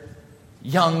 leader,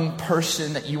 young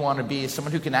person that you want to be,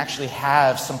 someone who can actually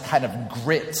have some kind of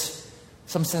grit,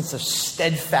 some sense of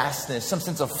steadfastness, some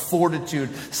sense of fortitude,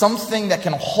 something that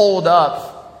can hold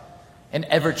up in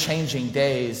ever-changing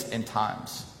days and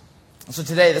times. And so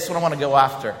today, that's what I want to go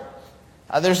after.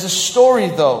 There's a story,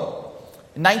 though,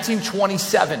 in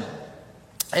 1927.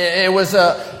 It was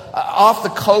off the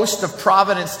coast of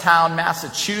Provincetown,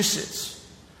 Massachusetts.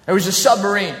 There was a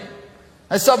submarine.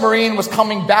 A submarine was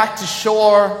coming back to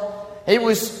shore. It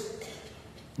was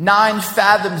 9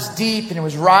 fathoms deep, and it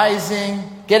was rising,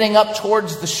 getting up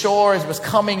towards the shore as it was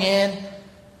coming in.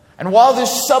 And while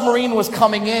this submarine was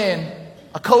coming in,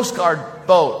 a Coast Guard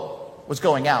boat was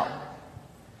going out.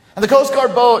 And the Coast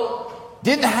Guard boat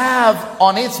didn't have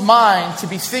on its mind to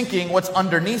be thinking what's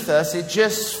underneath us. It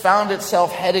just found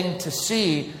itself heading to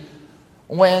sea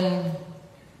when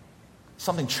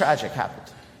something tragic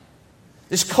happened.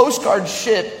 This Coast Guard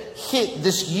ship hit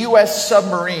this U.S.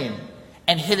 submarine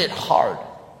and hit it hard.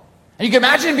 And you can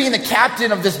imagine being the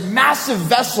captain of this massive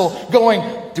vessel going,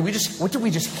 what did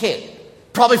we just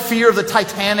hit? Probably fear of the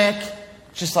Titanic,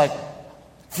 just like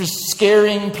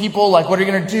scaring people, like, what are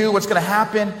you going to do? What's going to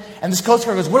happen? And this Coast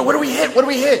Guard goes, what do we hit? What do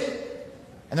we hit?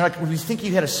 And they're like, well, we think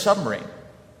you hit a submarine.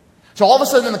 So all of a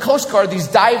sudden in the Coast Guard, these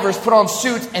divers put on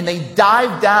suits and they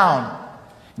dive down.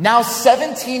 Now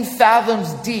 17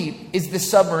 fathoms deep is the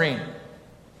submarine.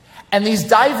 And these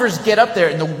divers get up there,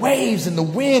 and the waves and the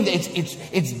wind,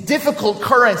 it's difficult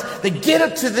currents. They get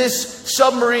up to this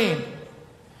submarine.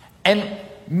 And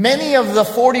many of the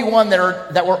 41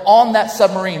 that were on that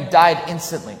submarine died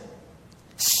instantly.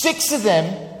 6 of them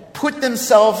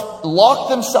locked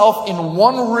themselves in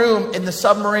one room in the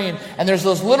submarine. And there's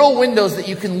those little windows that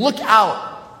you can look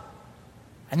out.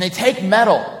 And they take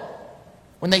metal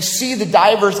when they see the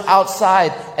divers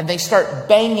outside, and they start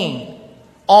banging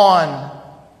on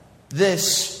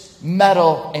this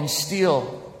metal and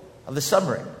steel of the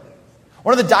submarine.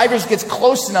 One of the divers gets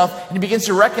close enough and he begins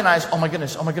to recognize, oh my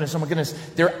goodness,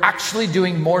 they're actually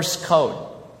doing Morse code.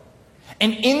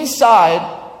 And inside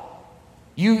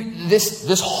these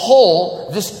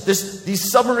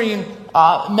submarine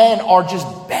men are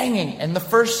just banging. And the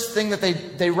first thing that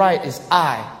they write is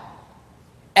I,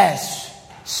 S,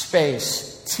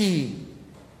 space T-H-I-S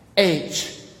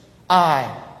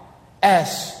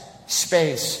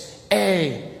space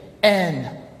A-N-Y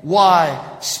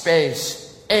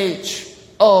space H-O-P-E.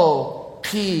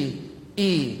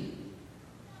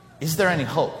 Is there any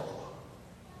hope?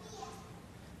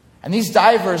 And these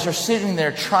divers are sitting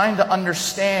there trying to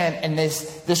understand, and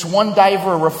this one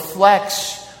diver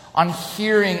reflects on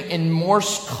hearing in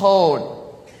Morse code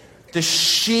the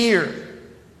sheer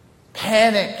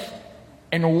panic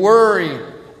and worry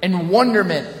and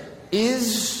wonderment.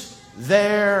 Is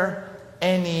there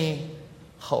any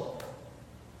hope?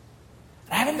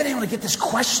 I haven't been able to get this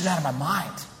question out of my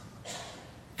mind.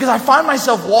 Because I find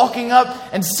myself walking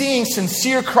up and seeing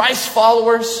sincere Christ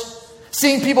followers,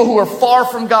 seeing people who are far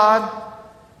from God,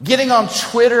 getting on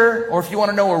Twitter, or if you want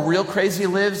to know where real crazy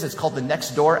lives, it's called the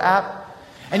Nextdoor app.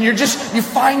 And you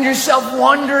find yourself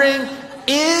wondering,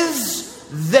 is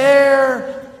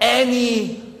there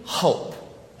any hope?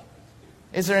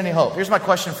 Is there any hope? Here's my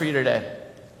question for you today.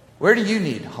 Where do you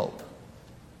need hope?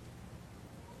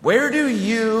 Where do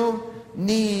you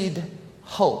need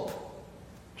hope?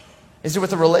 Is it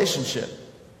with a relationship?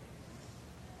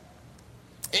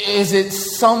 Is it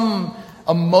some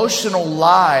emotional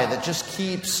lie that just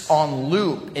keeps on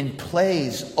loop and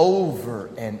plays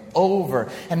over and over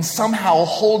and somehow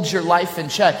holds your life in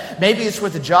check? Maybe it's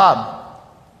with a job.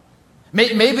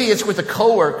 Maybe it's with a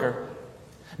coworker.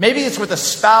 Maybe it's with a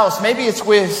spouse. Maybe it's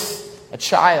with a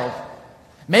child.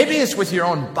 Maybe it's with your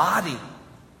own body. You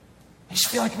just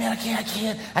feel like, man,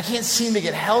 I can't seem to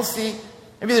get healthy.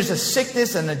 Maybe there's a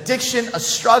sickness, an addiction, a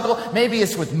struggle. Maybe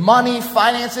it's with money,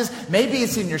 finances. Maybe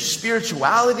it's in your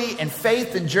spirituality and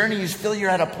faith and journey. You just feel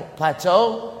you're at a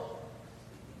plateau.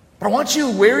 But I want you,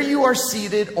 where you are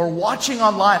seated or watching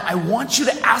online, I want you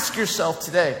to ask yourself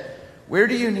today, where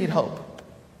do you need hope?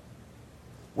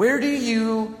 Where do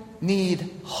you need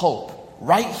hope?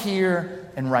 Right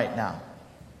here and right now.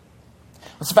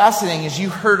 What's fascinating is you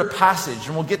heard a passage,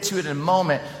 and we'll get to it in a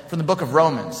moment, from the book of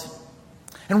Romans.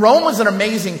 And Rome was an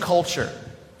amazing culture.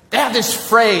 They have this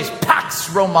phrase, Pax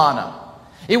Romana.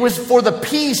 It was for the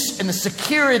peace and the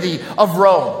security of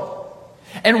Rome.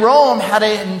 And Rome had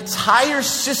an entire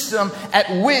system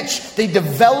at which they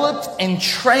developed and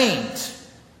trained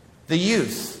the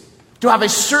youth to have a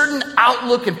certain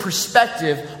outlook and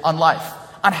perspective on life,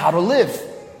 on how to live.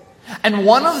 And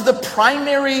one of the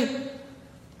primary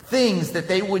things that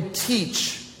they would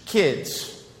teach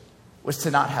kids was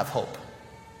to not have hope.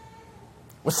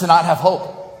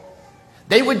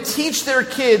 They would teach their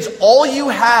kids, all you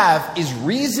have is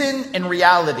reason and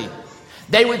reality.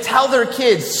 They would tell their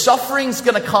kids, suffering's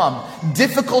going to come,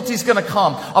 difficulty's going to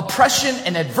come, oppression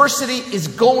and adversity is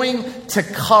going to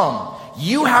come.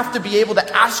 You have to be able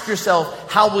to ask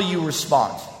yourself, how will you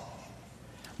respond?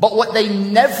 But what they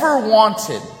never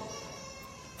wanted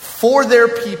for their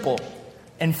people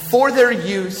and for their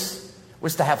youth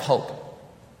was to have hope.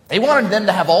 They wanted them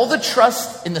to have all the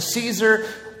trust in the Caesar,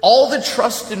 all the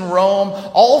trust in Rome,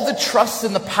 all the trust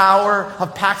in the power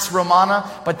of Pax Romana,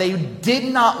 but they did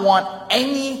not want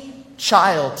any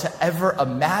child to ever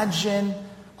imagine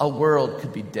a world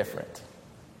could be different.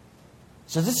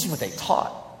 So this is what they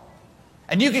taught.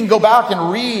 And you can go back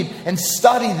and read and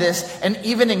study this, and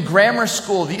even in grammar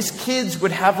school, these kids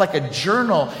would have like a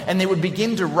journal, and they would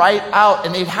begin to write out,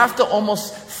 and they'd have to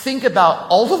almost think about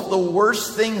all of the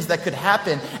worst things that could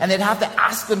happen, and they'd have to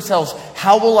ask themselves,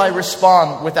 how will I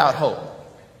respond without hope?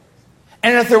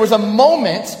 And if there was a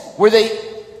moment where they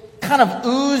kind of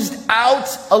oozed out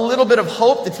a little bit of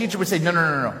hope, the teacher would say,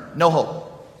 no hope.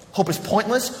 Hope is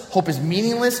pointless. Hope is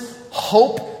meaningless.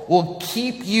 Hope will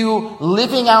keep you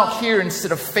living out here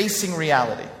instead of facing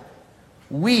reality.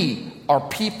 We are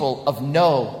people of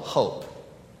no hope.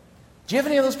 Do you have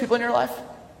any of those people in your life?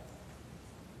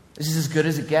 This is as good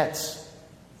as it gets.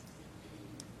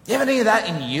 Do you have any of that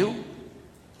in you?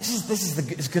 This is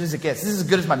as good as it gets. This is as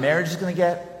good as my marriage is going to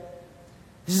get.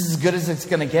 This is as good as it's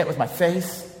going to get with my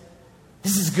faith.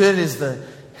 This is as good as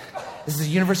the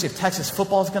University of Texas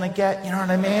football is going to get. You know what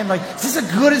I mean? Like, this is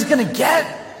as good as it's going to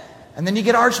get. And then you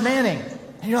get Arch Manning,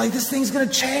 and you're like, this thing's going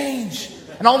to change.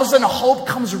 And all of a sudden, hope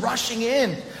comes rushing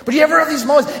in. But you ever have these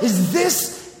moments, is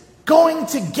this going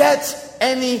to get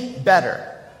any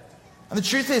better? And the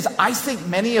truth is, I think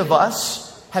many of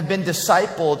us have been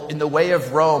discipled in the way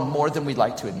of Rome more than we'd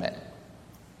like to admit.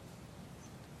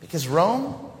 Because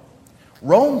Rome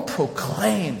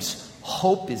proclaims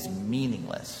hope is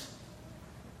meaningless.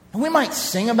 And we might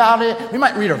sing about it, we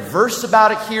might read a verse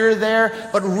about it here or there,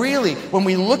 but really, when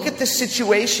we look at the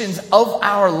situations of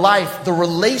our life, the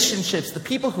relationships, the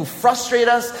people who frustrate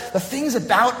us, the things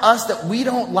about us that we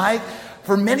don't like,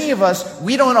 For many of us,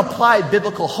 we don't apply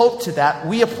biblical hope to that.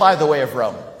 We apply the way of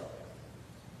Rome.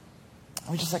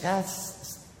 We're just like,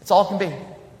 it's all it can be.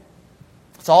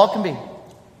 It's all it can be.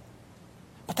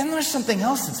 But then there's something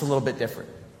else that's a little bit different.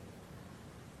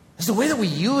 It's the way that we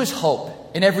use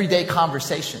hope in everyday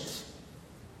conversations.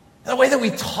 The way that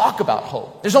we talk about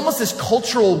hope. There's almost this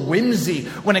cultural whimsy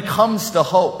when it comes to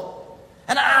hope.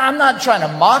 And I'm not trying to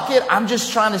mock it. I'm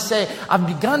just trying to say I've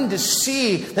begun to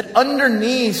see that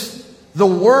underneath the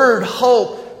word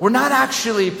hope, we're not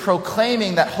actually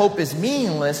proclaiming that hope is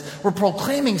meaningless. We're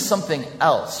proclaiming something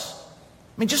else.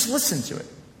 I mean, just listen to it.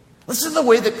 Listen to the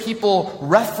way that people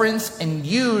reference and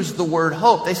use the word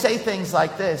hope. They say things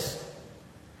like this.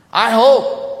 I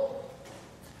hope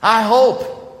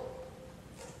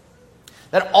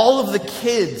that all of the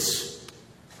kids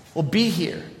will be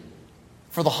here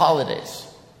for the holidays.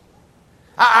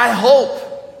 I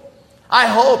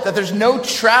hope that there's no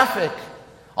traffic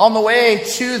on the way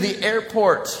to the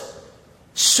airport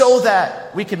so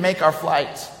that we can make our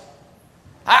flight.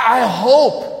 I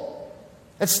hope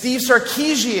that Steve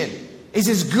Sarkisian is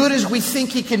as good as we think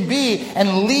he can be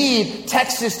and lead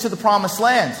Texas to the promised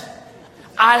land.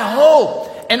 I hope.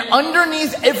 And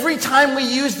underneath every time we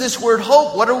use this word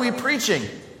hope, what are we preaching?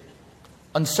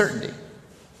 Uncertainty.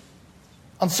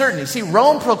 Uncertainty. See,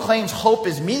 Rome proclaims hope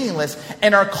is meaningless,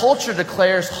 and our culture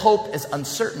declares hope is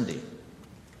uncertainty.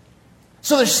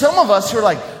 So there's some of us who are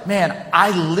like, man, I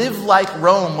live like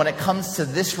Rome when it comes to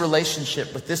this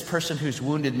relationship with this person who's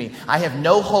wounded me. I have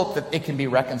no hope that it can be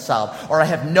reconciled. Or I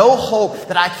have no hope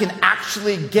that I can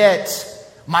actually get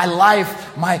my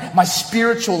life, my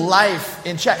spiritual life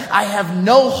in check. I have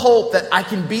no hope that I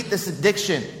can beat this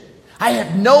addiction. I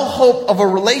have no hope of a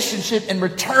relationship in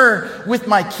return with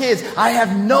my kids. I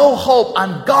have no hope.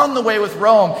 I'm gone the way with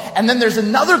Rome. And then there's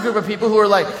another group of people who are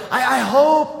like, I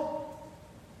hope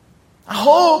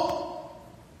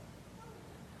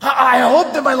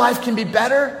that my life can be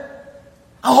better.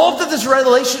 I hope that this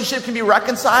relationship can be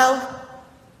reconciled.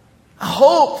 I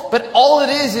hope. But all it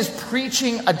is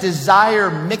preaching a desire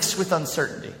mixed with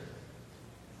uncertainty.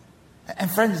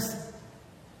 And friends,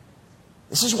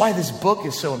 this is why this book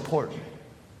is so important.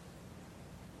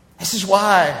 This is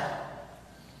why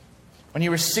when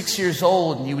you were 6 years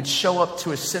old and you would show up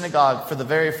to a synagogue for the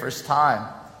very first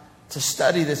time to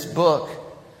study this book,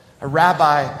 a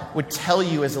rabbi would tell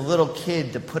you as a little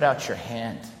kid to put out your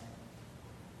hand.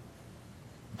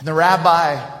 And the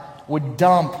rabbi would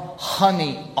dump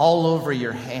honey all over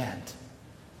your hand.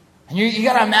 And you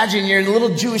got to imagine you're a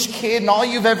little Jewish kid and all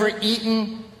you've ever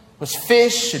eaten was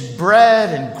fish and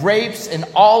bread and grapes and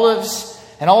olives.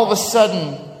 And all of a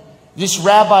sudden, this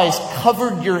rabbi's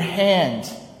covered your hand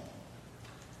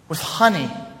with honey.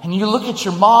 And you look at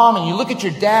your mom and you look at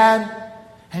your dad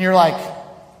and you're like,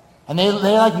 and they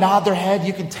like nod their head,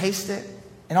 you can taste it.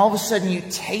 And all of a sudden you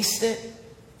taste it.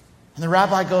 And the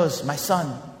rabbi goes, my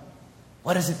son,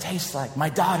 what does it taste like? My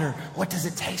daughter, what does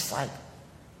it taste like?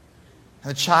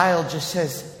 And the child just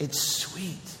says, it's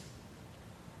sweet.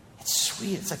 It's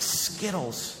sweet. It's like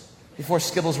Skittles. Before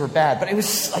Skittles were bad, but it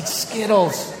was like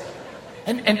Skittles.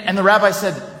 And the rabbi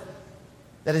said,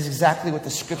 that is exactly what the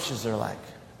scriptures are like.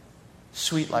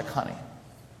 Sweet like honey.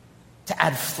 To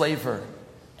add flavor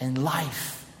and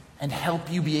life and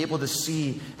help you be able to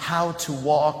see how to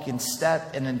walk in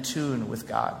step and in tune with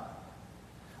God.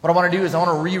 What I want to do is I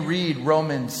want to reread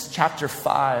Romans chapter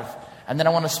 5. And then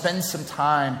I want to spend some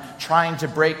time trying to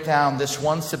break down this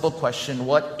one simple question.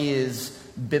 What is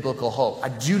biblical hope? I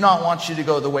do not want you to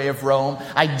go the way of Rome.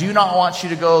 I do not want you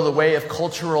to go the way of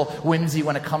cultural whimsy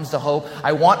when it comes to hope.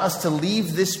 I want us to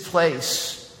leave this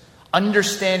place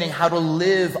understanding how to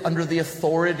live under the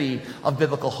authority of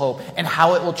biblical hope and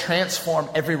how it will transform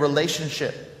every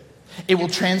relationship. It will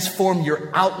transform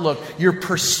your outlook, your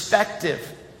perspective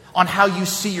on how you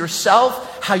see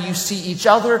yourself, how you see each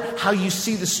other, how you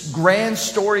see this grand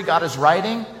story God is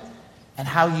writing, and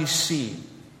how you see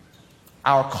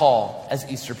our call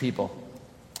as Easter people.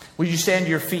 Will you stand to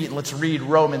your feet and let's read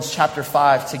Romans chapter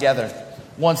 5 together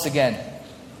once again.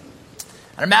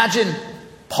 And imagine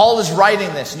Paul is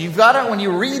writing this, and when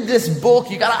you read this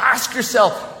book, you got to ask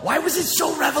yourself, why was it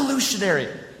so revolutionary?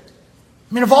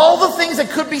 I mean, of all the things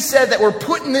that could be said that were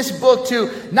put in this book to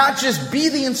not just be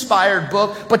the inspired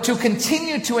book, but to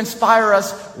continue to inspire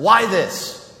us, why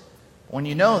this? When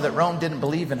you know that Rome didn't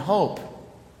believe in hope,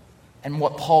 and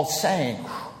what Paul's saying,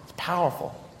 it's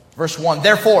powerful. Verse 1,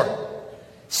 therefore,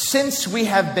 since we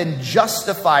have been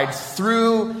justified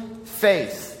through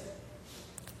faith,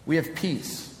 we have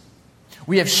peace.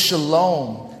 We have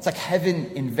shalom. It's like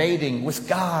heaven invading with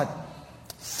God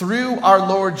through our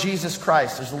Lord Jesus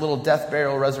Christ. There's a little death,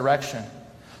 burial, resurrection.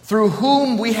 through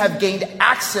whom we have gained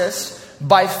access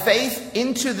by faith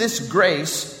into this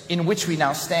grace in which we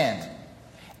now stand.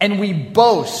 And we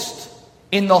boast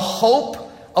in the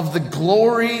hope of the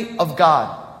glory of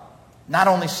God. Not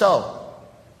only so,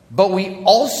 but we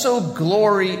also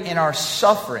glory in our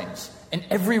sufferings. And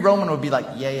every Roman would be like,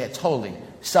 yeah, totally.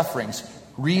 Sufferings,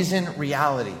 reason,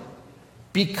 reality.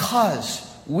 Because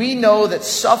we know that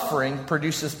suffering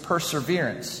produces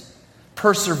perseverance.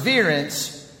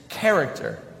 Perseverance,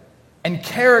 character. And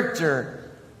character,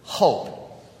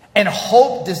 hope. And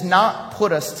hope does not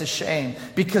put us to shame,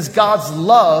 because God's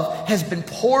love has been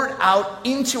poured out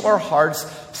into our hearts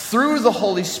through the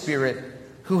Holy Spirit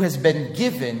who has been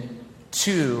given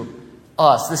to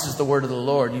us. This is the word of the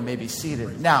Lord. You may be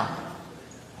seated. Now,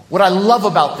 what I love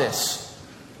about this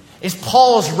is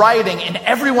Paul is writing and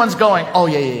everyone's going, oh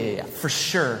yeah, for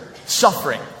sure.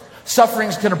 Suffering. Suffering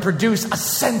is going to produce a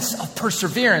sense of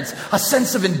perseverance, a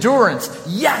sense of endurance.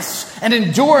 Yes, and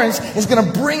endurance is going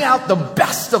to bring out the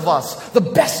best of us, the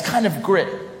best kind of grit.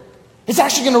 It's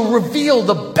actually going to reveal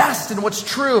the best in what's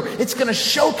true. It's going to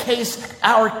showcase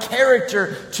our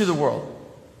character to the world.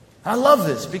 And I love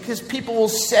this because people will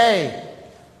say,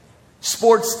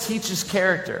 sports teaches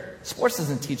character. Sports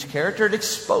doesn't teach character, it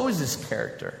exposes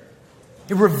character.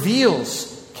 It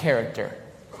reveals character.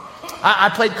 I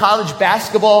played college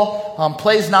basketball.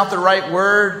 Play is not the right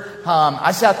word.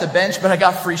 I sat the bench, but I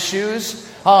got free shoes.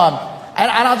 And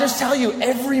I'll just tell you,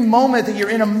 every moment that you're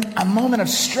in a moment of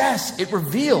stress, it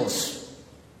reveals.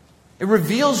 It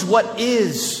reveals what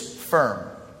is firm.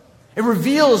 It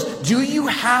reveals, do you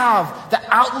have the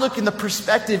outlook and the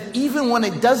perspective, even when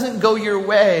it doesn't go your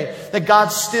way, that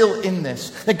God's still in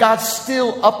this, that God's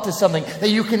still up to something, that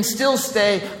you can still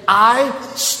say, I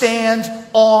stand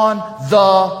on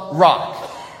the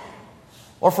rock.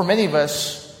 Or for many of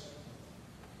us,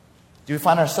 do we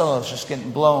find ourselves just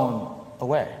getting blown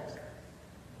away?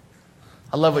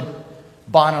 I love what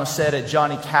Bono said at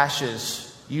Johnny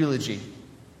Cash's eulogy.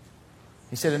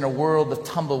 He said, in a world of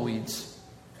tumbleweeds,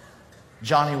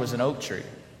 Johnny was an oak tree.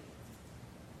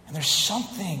 And there's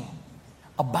something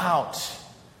about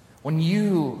when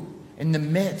you, in the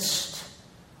midst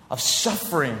of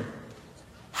suffering,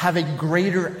 have a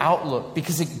greater outlook,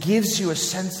 because it gives you a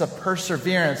sense of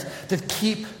perseverance to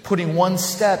keep putting one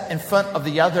step in front of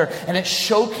the other, and it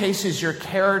showcases your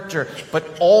character.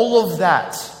 But all of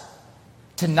that,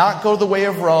 to not go the way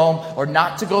of Rome, or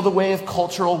not to go the way of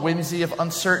cultural whimsy, of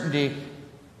uncertainty,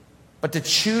 but to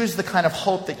choose the kind of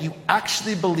hope that you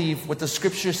actually believe what the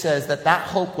scripture says, that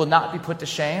hope will not be put to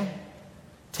shame,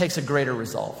 takes a greater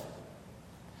resolve.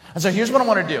 And so here's what I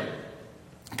want to do.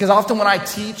 Because often when I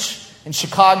teach in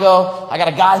Chicago, I got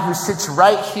a guy who sits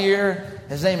right here.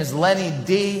 His name is Lenny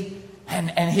D.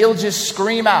 And he'll just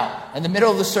scream out in the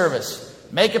middle of the service,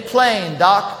 make it plain,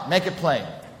 Doc, make it plain.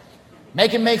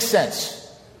 Make it make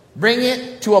sense. Bring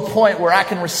it to a point where I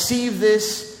can receive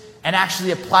this and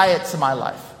actually apply it to my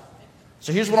life.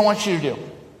 So here's what I want you to do.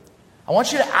 I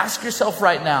want you to ask yourself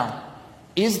right now,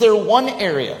 is there one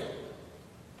area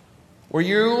where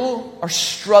you are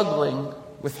struggling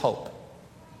with hope?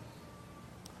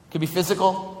 It could be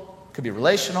physical, it could be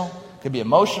relational, it could be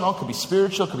emotional, it could be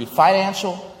spiritual, it could be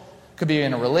financial, it could be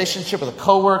in a relationship with a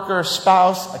coworker, a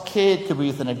spouse, a kid, it could be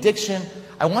with an addiction.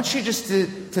 I want you just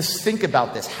to think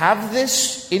about this. Have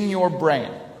this in your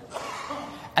brain.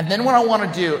 And then what I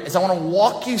want to do is I want to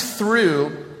walk you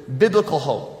through biblical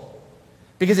hope.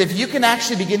 Because if you can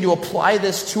actually begin to apply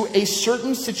this to a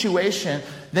certain situation,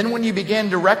 then when you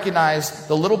begin to recognize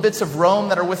the little bits of Rome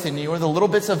that are within you, or the little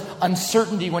bits of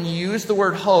uncertainty when you use the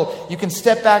word hope, you can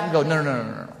step back and go,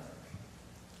 no.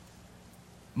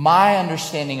 My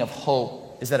understanding of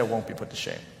hope is that it won't be put to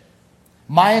shame.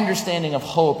 My understanding of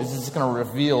hope is it's going to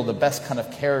reveal the best kind of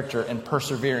character and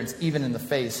perseverance, even in the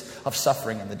face of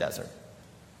suffering in the desert.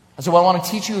 And so what I want to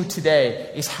teach you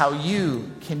today is how you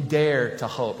can dare to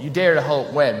hope. You dare to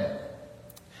hope when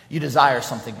you desire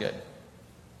something good.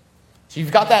 So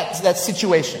you've got that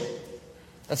situation,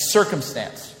 that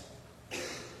circumstance.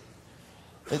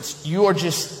 You are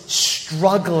just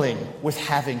struggling with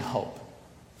having hope.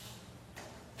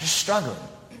 You're struggling.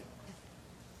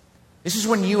 This is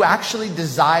when you actually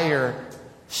desire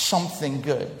something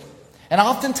good. And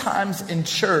oftentimes in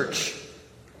church,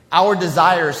 our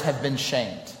desires have been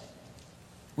shamed.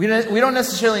 We don't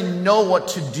necessarily know what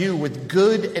to do with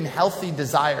good and healthy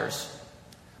desires.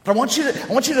 But I want you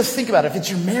to think about it. If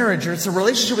it's your marriage, or it's a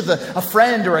relationship with a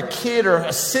friend or a kid or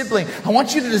a sibling, I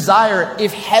want you to desire,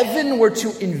 if heaven were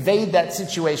to invade that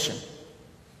situation,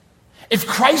 if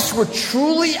Christ were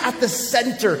truly at the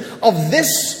center of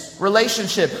this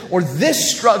relationship or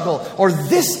this struggle or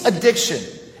this addiction,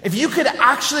 if you could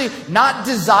actually not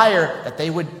desire that they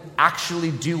would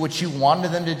actually do what you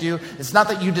wanted them to do, it's not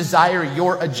that you desire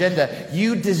your agenda.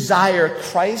 You desire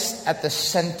Christ at the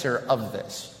center of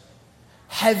this.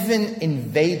 Heaven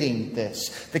invading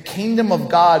this. The kingdom of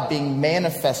God being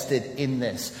manifested in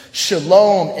this.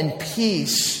 Shalom and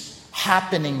peace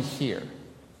happening here.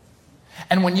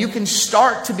 And when you can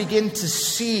start to begin to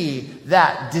see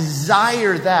that,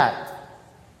 desire that,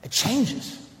 it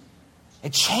changes.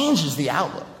 It changes the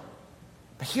outlook.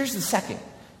 But here's the second.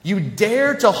 You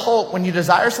dare to hope when you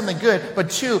desire something good,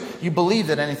 but 2, you believe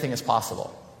that anything is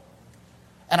possible.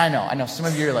 And I know, some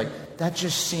of you are like, that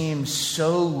just seems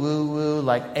so woo-woo,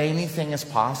 like anything is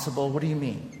possible. What do you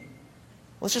mean?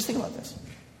 Let's just think about this.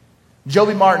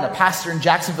 Joby Martin, a pastor in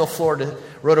Jacksonville, Florida,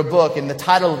 wrote a book, and the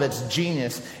title of it's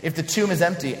Genius. If the tomb is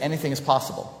empty, anything is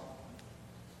possible.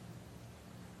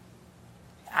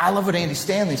 I love what Andy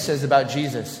Stanley says about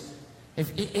Jesus.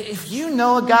 If you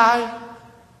know a guy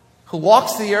who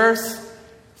walks the earth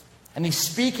and he's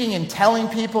speaking and telling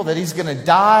people that he's going to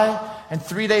die and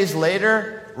 3 days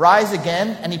later rise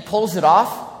again, and he pulls it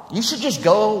off, you should just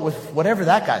go with whatever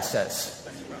that guy says.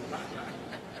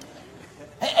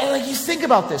 And like, you think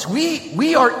about this.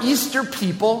 We are Easter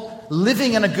people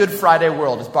living in a Good Friday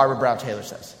world, as Barbara Brown Taylor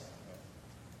says.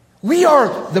 We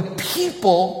are the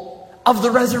people of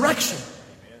the resurrection.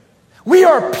 We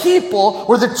are people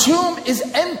where the tomb is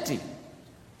empty.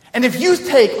 And if you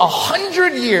take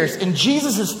 100 years, and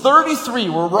Jesus is 33,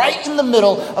 we're right in the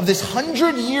middle of this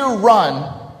 100-year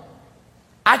run,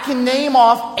 I can name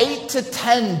off 8 to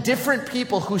 10 different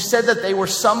people who said that they were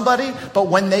somebody, but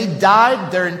when they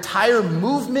died, their entire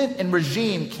movement and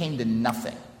regime came to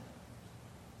nothing.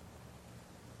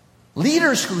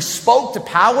 Leaders who spoke to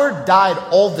power died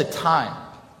all the time.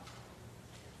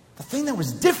 The thing that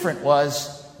was different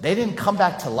was they didn't come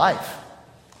back to life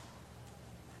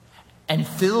and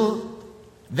fill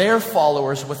their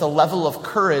followers with a level of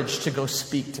courage to go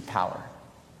speak to power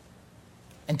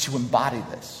and to embody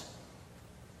this.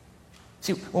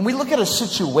 See, when we look at a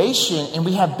situation and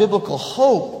we have biblical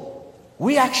hope,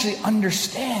 we actually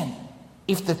understand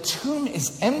if the tomb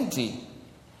is empty,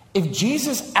 if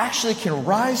Jesus actually can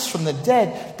rise from the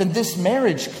dead, then this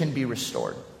marriage can be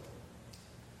restored.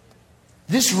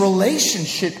 This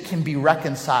relationship can be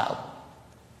reconciled.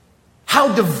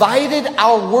 How divided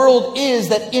our world is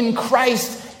that in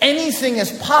Christ anything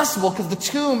is possible because the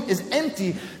tomb is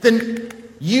empty, then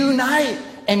unite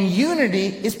and unity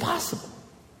is possible.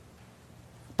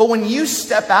 But when you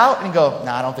step out and go,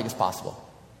 I don't think it's possible.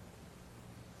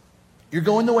 You're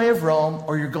going the way of Rome,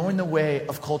 or you're going the way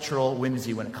of cultural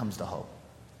whimsy when it comes to hope.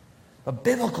 But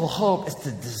biblical hope is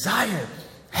to desire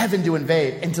heaven to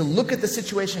invade and to look at the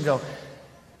situation and go,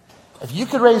 if you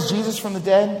could raise Jesus from the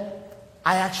dead,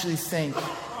 I actually think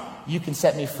you can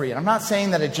set me free. And I'm not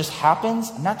saying that it just happens.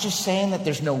 I'm not just saying that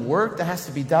there's no work that has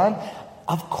to be done.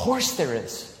 Of course there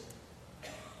is.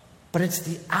 But it's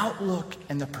the outlook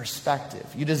and the perspective.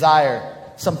 You desire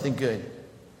something good.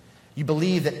 You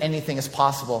believe that anything is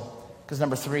possible. Because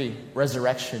number 3,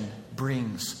 resurrection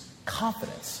brings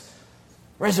confidence.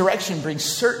 Resurrection brings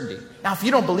certainty. Now, if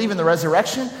you don't believe in the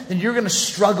resurrection, then you're going to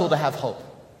struggle to have hope.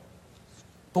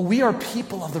 But we are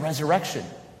people of the resurrection.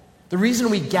 The reason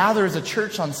we gather as a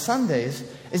church on Sundays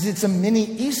is it's a mini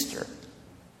Easter.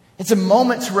 It's a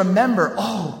moment to remember,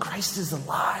 Christ is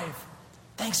alive.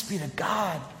 Thanks be to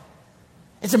God.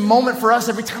 It's a moment for us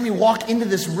every time we walk into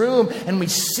this room and we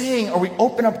sing or we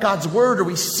open up God's word or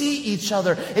we see each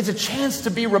other. It's a chance to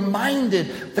be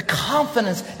reminded the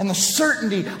confidence and the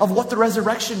certainty of what the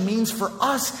resurrection means for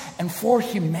us and for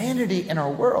humanity in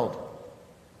our world.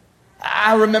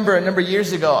 I remember a number of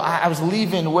years ago, I was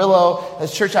leaving Willow, the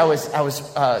church I was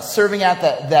serving at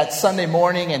that Sunday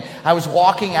morning, and I was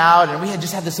walking out, and we had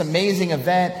just had this amazing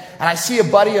event, and I see a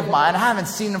buddy of mine. I haven't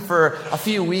seen him for a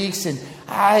few weeks, and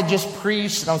I had just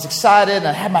preached, and I was excited, and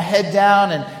I had my head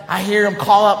down, and I hear him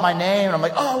call out my name, and I'm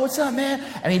like, what's up, man?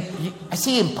 And I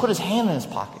see him put his hand in his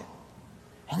pocket,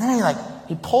 and then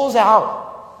he pulls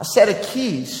out a set of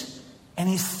keys, and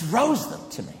he throws them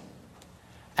to me,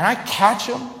 and I catch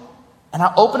them. And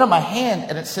I open up my hand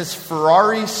and it says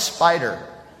Ferrari Spider.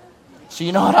 So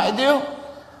you know what I do?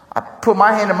 I put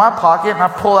my hand in my pocket and I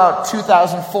pull out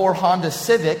 2004 Honda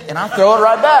Civic and I throw it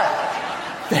right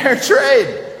back. Fair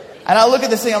trade. And I look at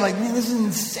this thing, I'm like, man, this is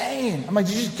insane. I'm like,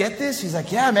 did you just get this? He's like,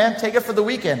 yeah, man, take it for the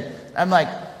weekend. I'm like,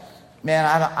 man,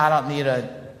 I don't need an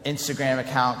Instagram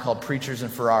account called Preachers and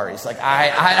Ferraris. Like,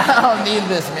 I don't need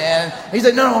this, man. And he's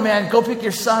like, no, man, go pick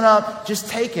your son up. Just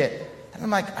take it. I'm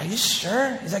like, are you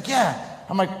sure? He's like, yeah.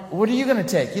 I'm like, what are you going to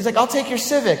take? He's like, I'll take your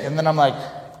Civic. And then I'm like,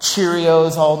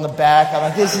 Cheerios all in the back. I'm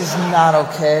like, this is not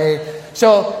okay.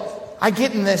 So I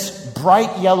get in this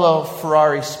bright yellow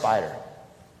Ferrari Spider.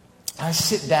 I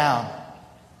sit down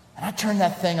and I turn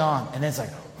that thing on, and it's like,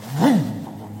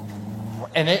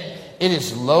 and it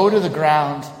is low to the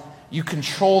ground. You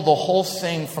control the whole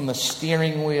thing from the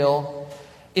steering wheel.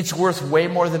 It's worth way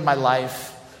more than my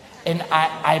life. And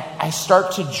I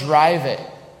start to drive it,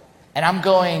 and I'm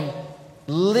going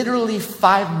literally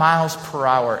 5 miles per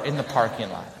hour in the parking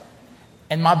lot.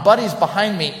 And my buddy's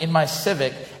behind me in my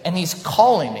Civic, and he's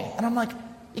calling me. And I'm like,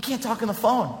 you can't talk on the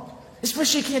phone.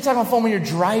 Especially you can't talk on the phone when you're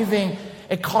driving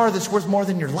a car that's worth more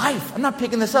than your life. I'm not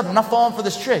picking this up. I'm not falling for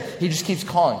this trick. He just keeps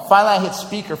calling. Finally, I hit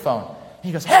speakerphone. And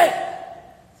he goes, hey,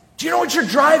 do you know what you're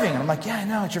driving? And I'm like, yeah, I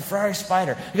know. It's your Ferrari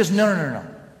Spider. He goes, no.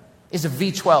 It's a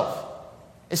V12.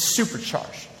 It's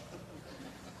supercharged.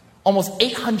 Almost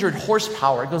 800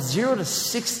 horsepower. It goes 0 to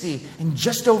 60 in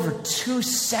just over 2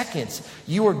 seconds.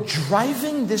 You are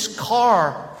driving this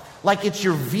car like it's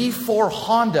your V4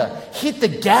 Honda. Hit the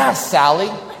gas, Sally.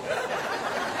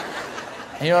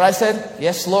 And you know what I said?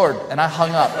 Yes, Lord. And I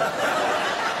hung up.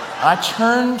 And I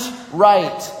turned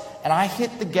right, and I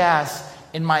hit the gas,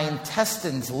 and my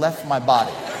intestines left my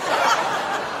body.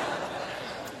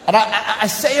 And I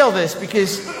say all this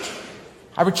because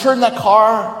I returned that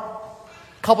car.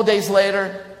 A couple days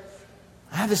later,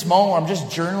 I have this moment where I'm just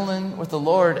journaling with the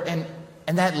Lord, and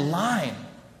that line,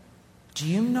 do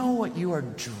you know what you are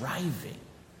driving?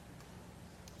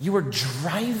 You are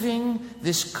driving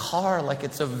this car like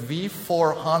it's a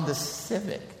V4 Honda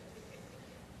Civic.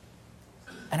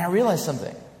 And I realized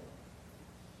something.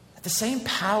 That the same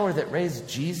power that raised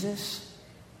Jesus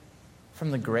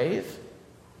from the grave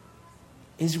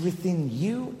is within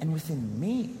you and within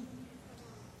me.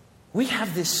 We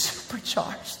have this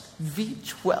supercharged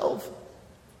V12,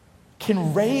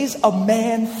 can raise a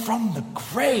man from the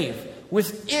grave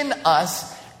within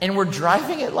us, and we're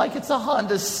driving it like it's a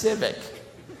Honda Civic.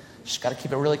 Just got to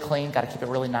keep it really clean, got to keep it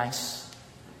really nice.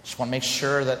 Just want to make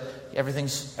sure that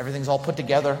everything's all put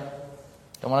together.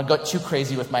 Don't want to go too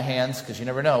crazy with my hands, because you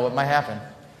never know what might happen.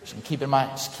 Just keep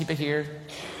it here.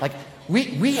 Like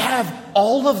we have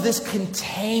all of this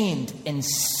contained in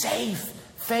safe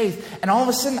faith. And all of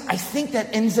a sudden, I think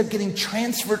that ends up getting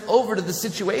transferred over to the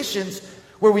situations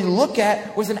where we look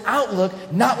at with an outlook,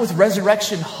 not with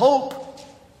resurrection hope,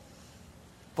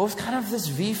 but with kind of this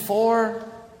V4,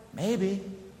 maybe,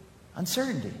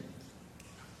 uncertainty.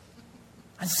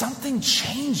 And something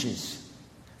changes.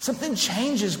 Something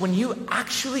changes when you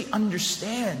actually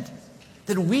understand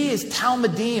that we as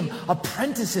Talmudim,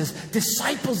 apprentices,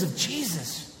 disciples of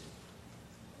Jesus,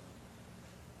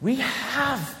 we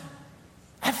have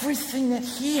everything that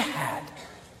he had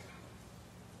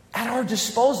at our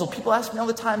disposal. People ask me all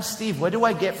the time, Steve, what do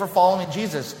I get for following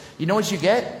Jesus? You know what you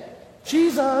get?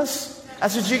 Jesus.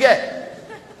 That's what you get.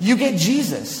 You get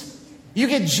Jesus. You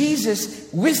get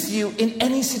Jesus with you in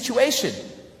any situation,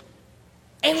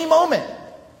 any moment.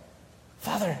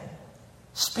 Father,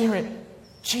 Spirit,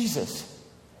 Jesus,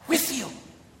 with you.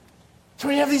 So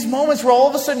when you have these moments where all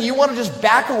of a sudden you want to just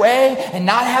back away and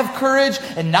not have courage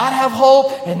and not have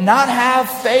hope and not have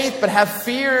faith but have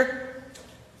fear,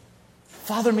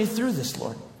 Father me through this,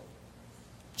 Lord.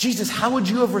 Jesus, how would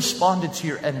you have responded to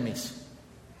your enemies?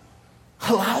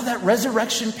 Allow that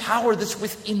resurrection power that's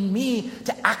within me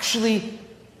to actually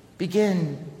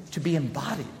begin to be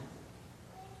embodied.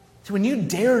 So when you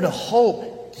dare to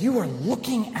hope, you are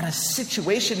looking at a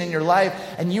situation in your life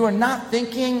and you are not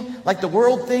thinking like the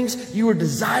world thinks. You are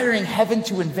desiring heaven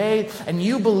to invade, and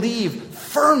you believe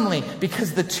firmly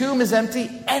because the tomb is empty,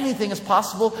 anything is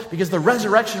possible, because the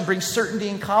resurrection brings certainty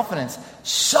and confidence.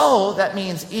 So that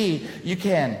means, you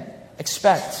can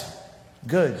expect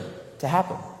good to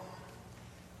happen.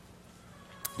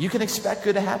 You can expect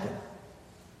good to happen.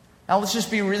 Now let's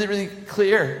just be really, really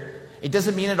clear. It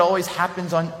doesn't mean it always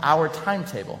happens on our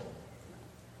timetable.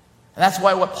 And that's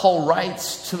why what Paul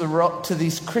writes to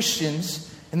these Christians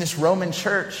in this Roman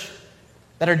church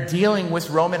that are dealing with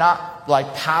Roman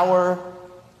power.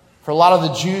 For a lot of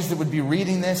the Jews that would be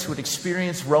reading this, who would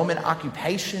experience Roman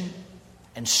occupation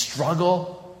and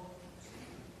struggle,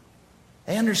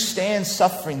 they understand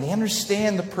suffering. They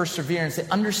understand the perseverance. They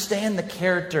understand the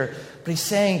character. But he's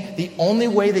saying the only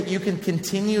way that you can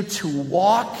continue to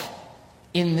walk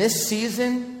in this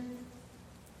season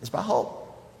is by hope.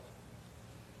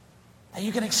 That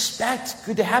you can expect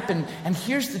good to happen. And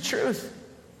here's the truth.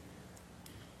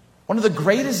 One of the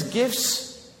greatest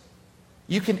gifts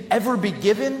you can ever be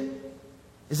given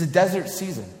is a desert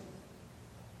season.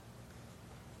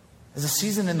 Is a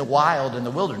season in the wild, in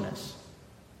the wilderness.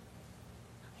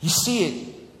 You see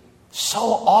it so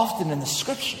often in the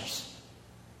scriptures.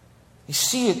 You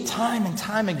see it time and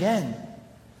time again.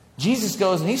 Jesus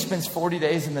goes and he spends 40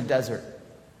 days in the desert.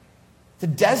 The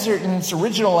desert in its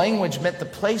original language meant the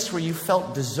place where you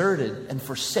felt deserted and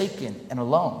forsaken and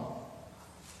alone.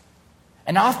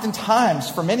 And oftentimes,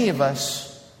 for many of us,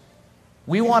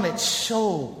 we want it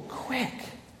so quick.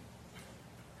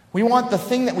 We want the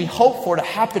thing that we hope for to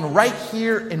happen right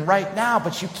here and right now,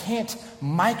 but you can't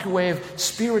microwave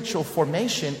spiritual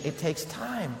formation. It takes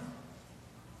time.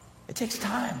 It takes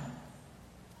time.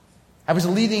 I was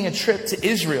leading a trip to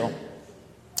Israel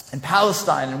and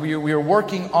Palestine, and we were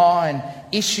working on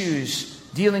issues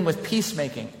dealing with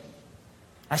peacemaking.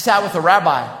 I sat with a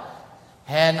rabbi,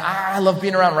 and I love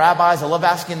being around rabbis. I love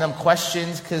asking them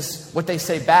questions because what they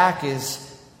say back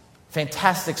is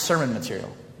fantastic sermon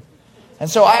material. And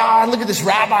so I look at this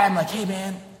rabbi, I'm like, hey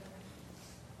man,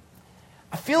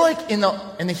 I feel like in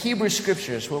the Hebrew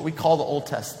Scriptures, what we call the Old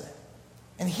Testament,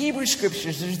 in the Hebrew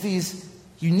Scriptures, there's these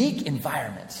unique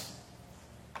environments.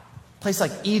 A place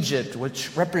like Egypt,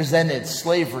 which represented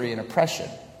slavery and oppression,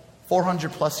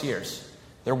 400 plus years.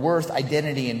 Their worth,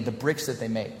 identity, and the bricks that they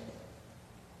made.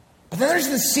 But then there's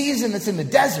this season that's in the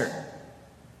desert.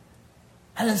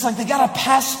 And it's like they got to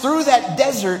pass through that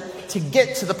desert to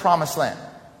get to the promised land.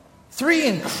 3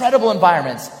 incredible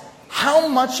environments. How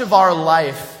much of our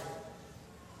life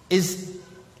is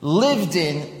lived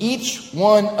in each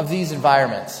one of these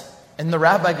environments? And the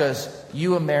rabbi goes,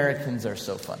 you Americans are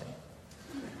so funny.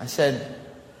 I said,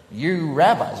 you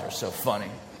rabbis are so funny.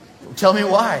 Tell me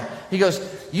why. He goes,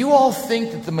 you all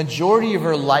think that the majority of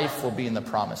your life will be in the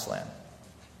promised land.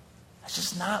 That's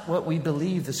just not what we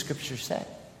believe the Scriptures say.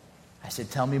 I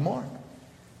said, tell me more.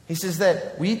 He says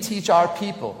that we teach our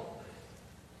people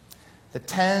that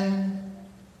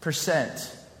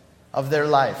 10% of their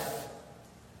life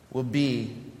will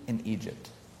be in Egypt.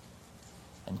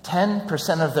 And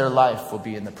 10% of their life will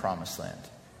be in the promised land.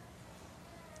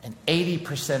 And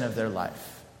 80% of their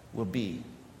life will be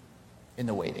in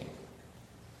the waiting,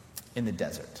 in the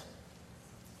desert,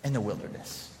 in the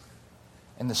wilderness.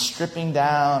 And the stripping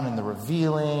down and the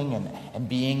revealing and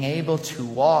being able to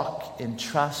walk in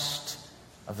trust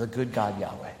of the good God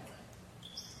Yahweh.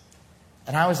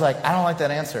 And I was like, I don't like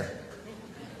that answer.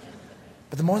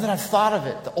 But the more that I've thought of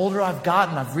it, the older I've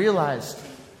gotten, I've realized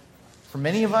for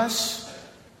many of us,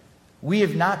 we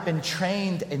have not been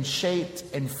trained and shaped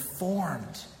and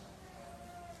formed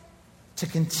to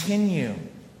continue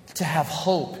to have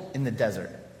hope in the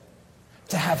desert,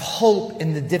 to have hope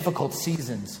in the difficult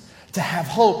seasons, to have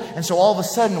hope. And so all of a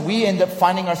sudden we end up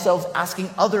finding ourselves asking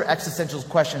other existential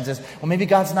questions as, well, maybe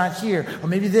God's not here, or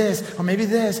maybe this, or maybe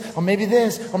this, or maybe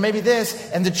this, or maybe this.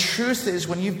 And the truth is,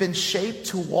 when you've been shaped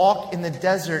to walk in the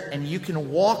desert and you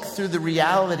can walk through the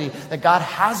reality that God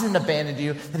hasn't abandoned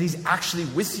you, that He's actually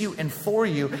with you and for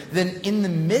you, then in the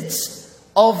midst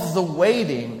of the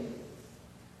waiting,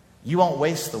 you won't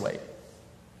waste the wait.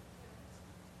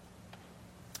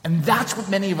 And that's what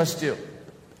many of us do.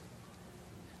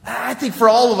 I think for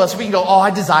all of us, we can go, oh, I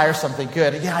desire something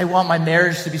good. Yeah, I want my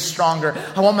marriage to be stronger.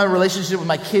 I want my relationship with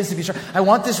my kids to be stronger. I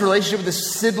want this relationship with a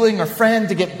sibling or friend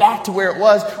to get back to where it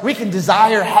was. We can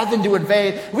desire heaven to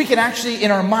invade. We can actually,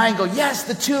 in our mind, go, yes,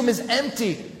 the tomb is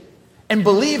empty. And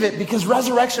believe it, because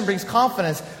resurrection brings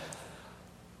confidence.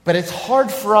 But it's hard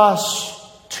for us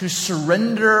to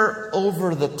surrender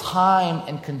over the time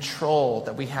and control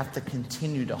that we have to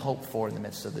continue to hope for in the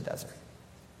midst of the desert.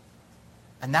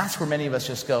 And that's where many of us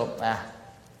just go,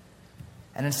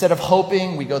 And instead of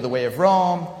hoping, we go the way of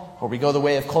Rome, or we go the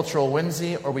way of cultural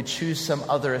whimsy, or we choose some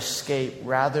other escape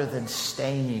rather than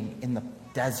staying in the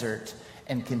desert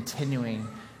and continuing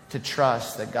to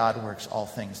trust that God works all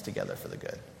things together for the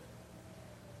good.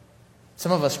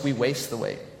 Some of us, we waste the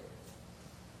wait.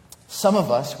 Some of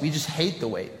us, we just hate the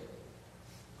wait.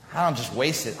 I don't just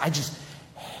waste it. I just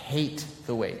hate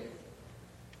the wait.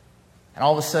 And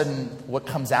all of a sudden, what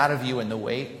comes out of you in the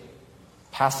wait,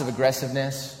 passive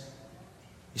aggressiveness,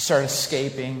 you start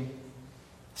escaping,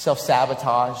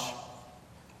 self-sabotage.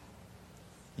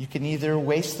 You can either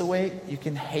waste the wait, you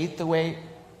can hate the wait,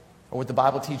 or what the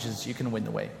Bible teaches, you can win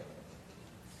the wait.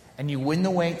 And you win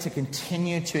the wait to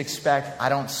continue to expect, I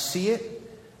don't see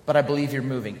it, but I believe you're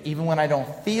moving. Even when I don't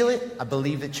feel it, I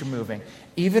believe that you're moving.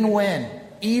 Even when,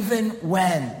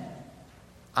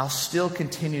 I'll still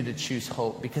continue to choose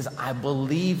hope because I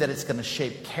believe that it's going to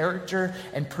shape character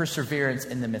and perseverance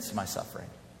in the midst of my suffering.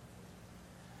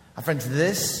 My friends,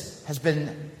 this has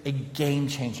been a game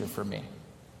changer for me.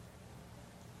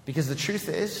 Because the truth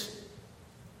is,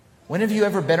 when have you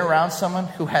ever been around someone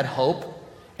who had hope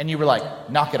and you were like,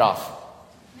 knock it off?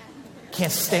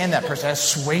 Can't stand that person.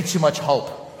 Has way too much hope.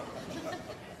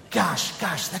 Gosh,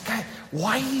 that guy,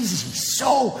 why is he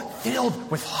so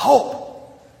filled with hope?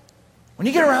 When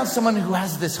you get around someone who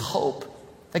has this hope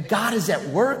that God is at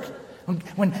work,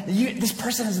 this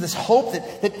person has this hope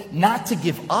that not to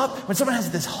give up, when someone has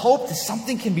this hope that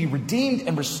something can be redeemed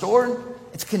and restored,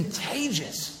 it's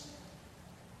contagious.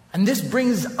 And this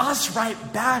brings us right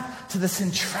back to the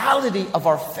centrality of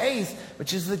our faith,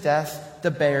 which is the death,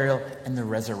 the burial, and the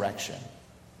resurrection.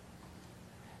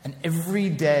 And every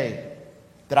day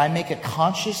that I make a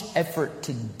conscious effort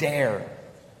to dare,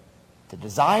 to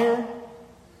desire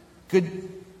good,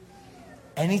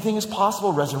 anything is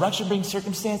possible, resurrection brings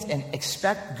circumstance, and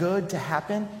expect good to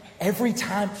happen, every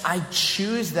time I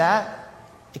choose that,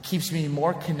 it keeps me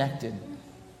more connected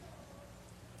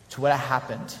to what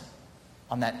happened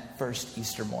on that first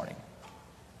Easter morning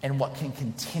and what can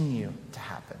continue to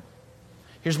happen.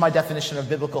 Here's my definition of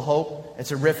biblical hope.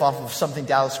 It's a riff off of something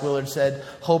Dallas Willard said.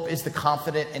 Hope is the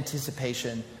confident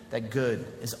anticipation that good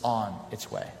is on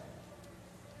its way.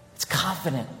 It's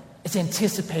confident. It's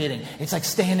anticipating. It's like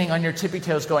standing on your tippy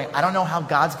toes going, I don't know how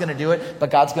God's going to do it, but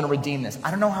God's going to redeem this.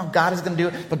 I don't know how God is going to do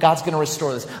it, but God's going to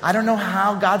restore this. I don't know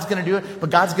how God's going to do it,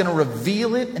 but God's going to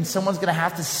reveal it, and someone's going to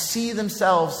have to see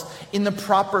themselves in the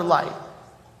proper light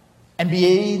and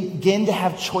begin to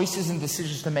have choices and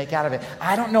decisions to make out of it.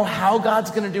 I don't know how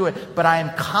God's going to do it, but I am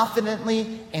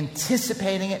confidently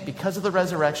anticipating it because of the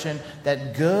resurrection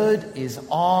that good is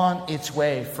on its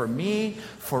way for me,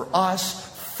 for us,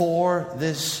 for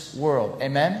this world.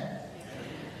 Amen?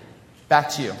 Back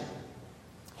to you.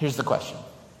 Here's the question.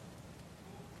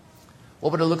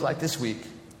 What would it look like this week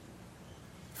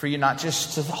for you not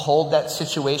just to hold that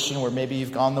situation where maybe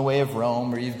you've gone the way of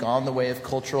Rome or you've gone the way of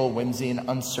cultural whimsy and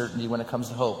uncertainty when it comes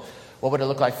to hope? What would it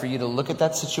look like for you to look at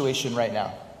that situation right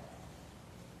now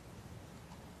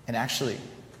and actually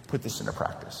put this into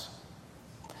practice?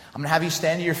 I'm going to have you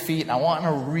stand to your feet, and I want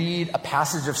to read a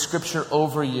passage of Scripture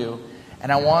over you.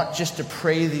 And I want just to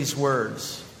pray these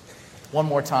words one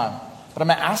more time. But I'm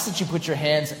going to ask that you put your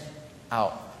hands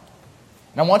out.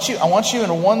 And I want you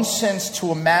in one sense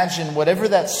to imagine whatever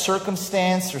that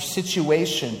circumstance or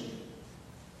situation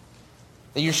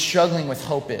that you're struggling with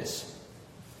hope is.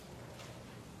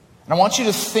 And I want you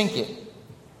to think it.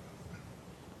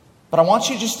 But I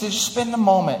want you just to spend a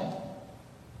moment.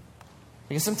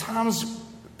 Because sometimes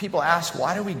people ask,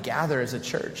 why do we gather as a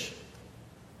church?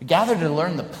 We gather to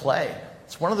learn the play.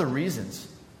 It's one of the reasons.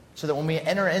 So that when we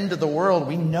enter into the world,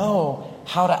 we know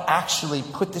how to actually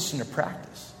put this into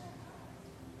practice.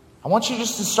 I want you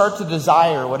just to start to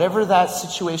desire, whatever that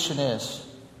situation is,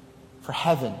 for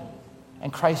heaven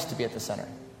and Christ to be at the center.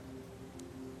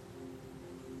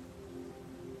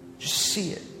 Just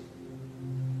see it.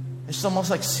 It's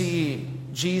almost like see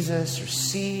Jesus or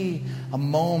see a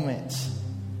moment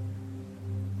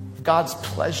of God's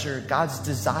pleasure, God's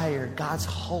desire, God's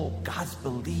hope, God's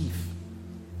belief.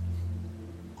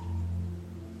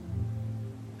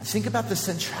 And think about the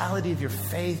centrality of your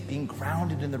faith being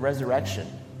grounded in the resurrection.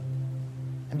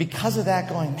 And because of that,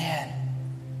 going, man,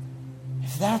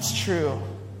 if that's true,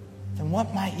 then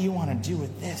what might you want to do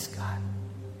with this, God?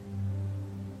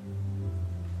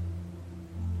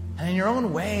 And in your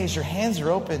own ways, your hands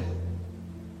are open.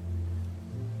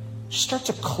 Just start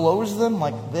to close them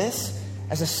like this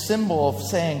as a symbol of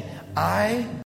saying, I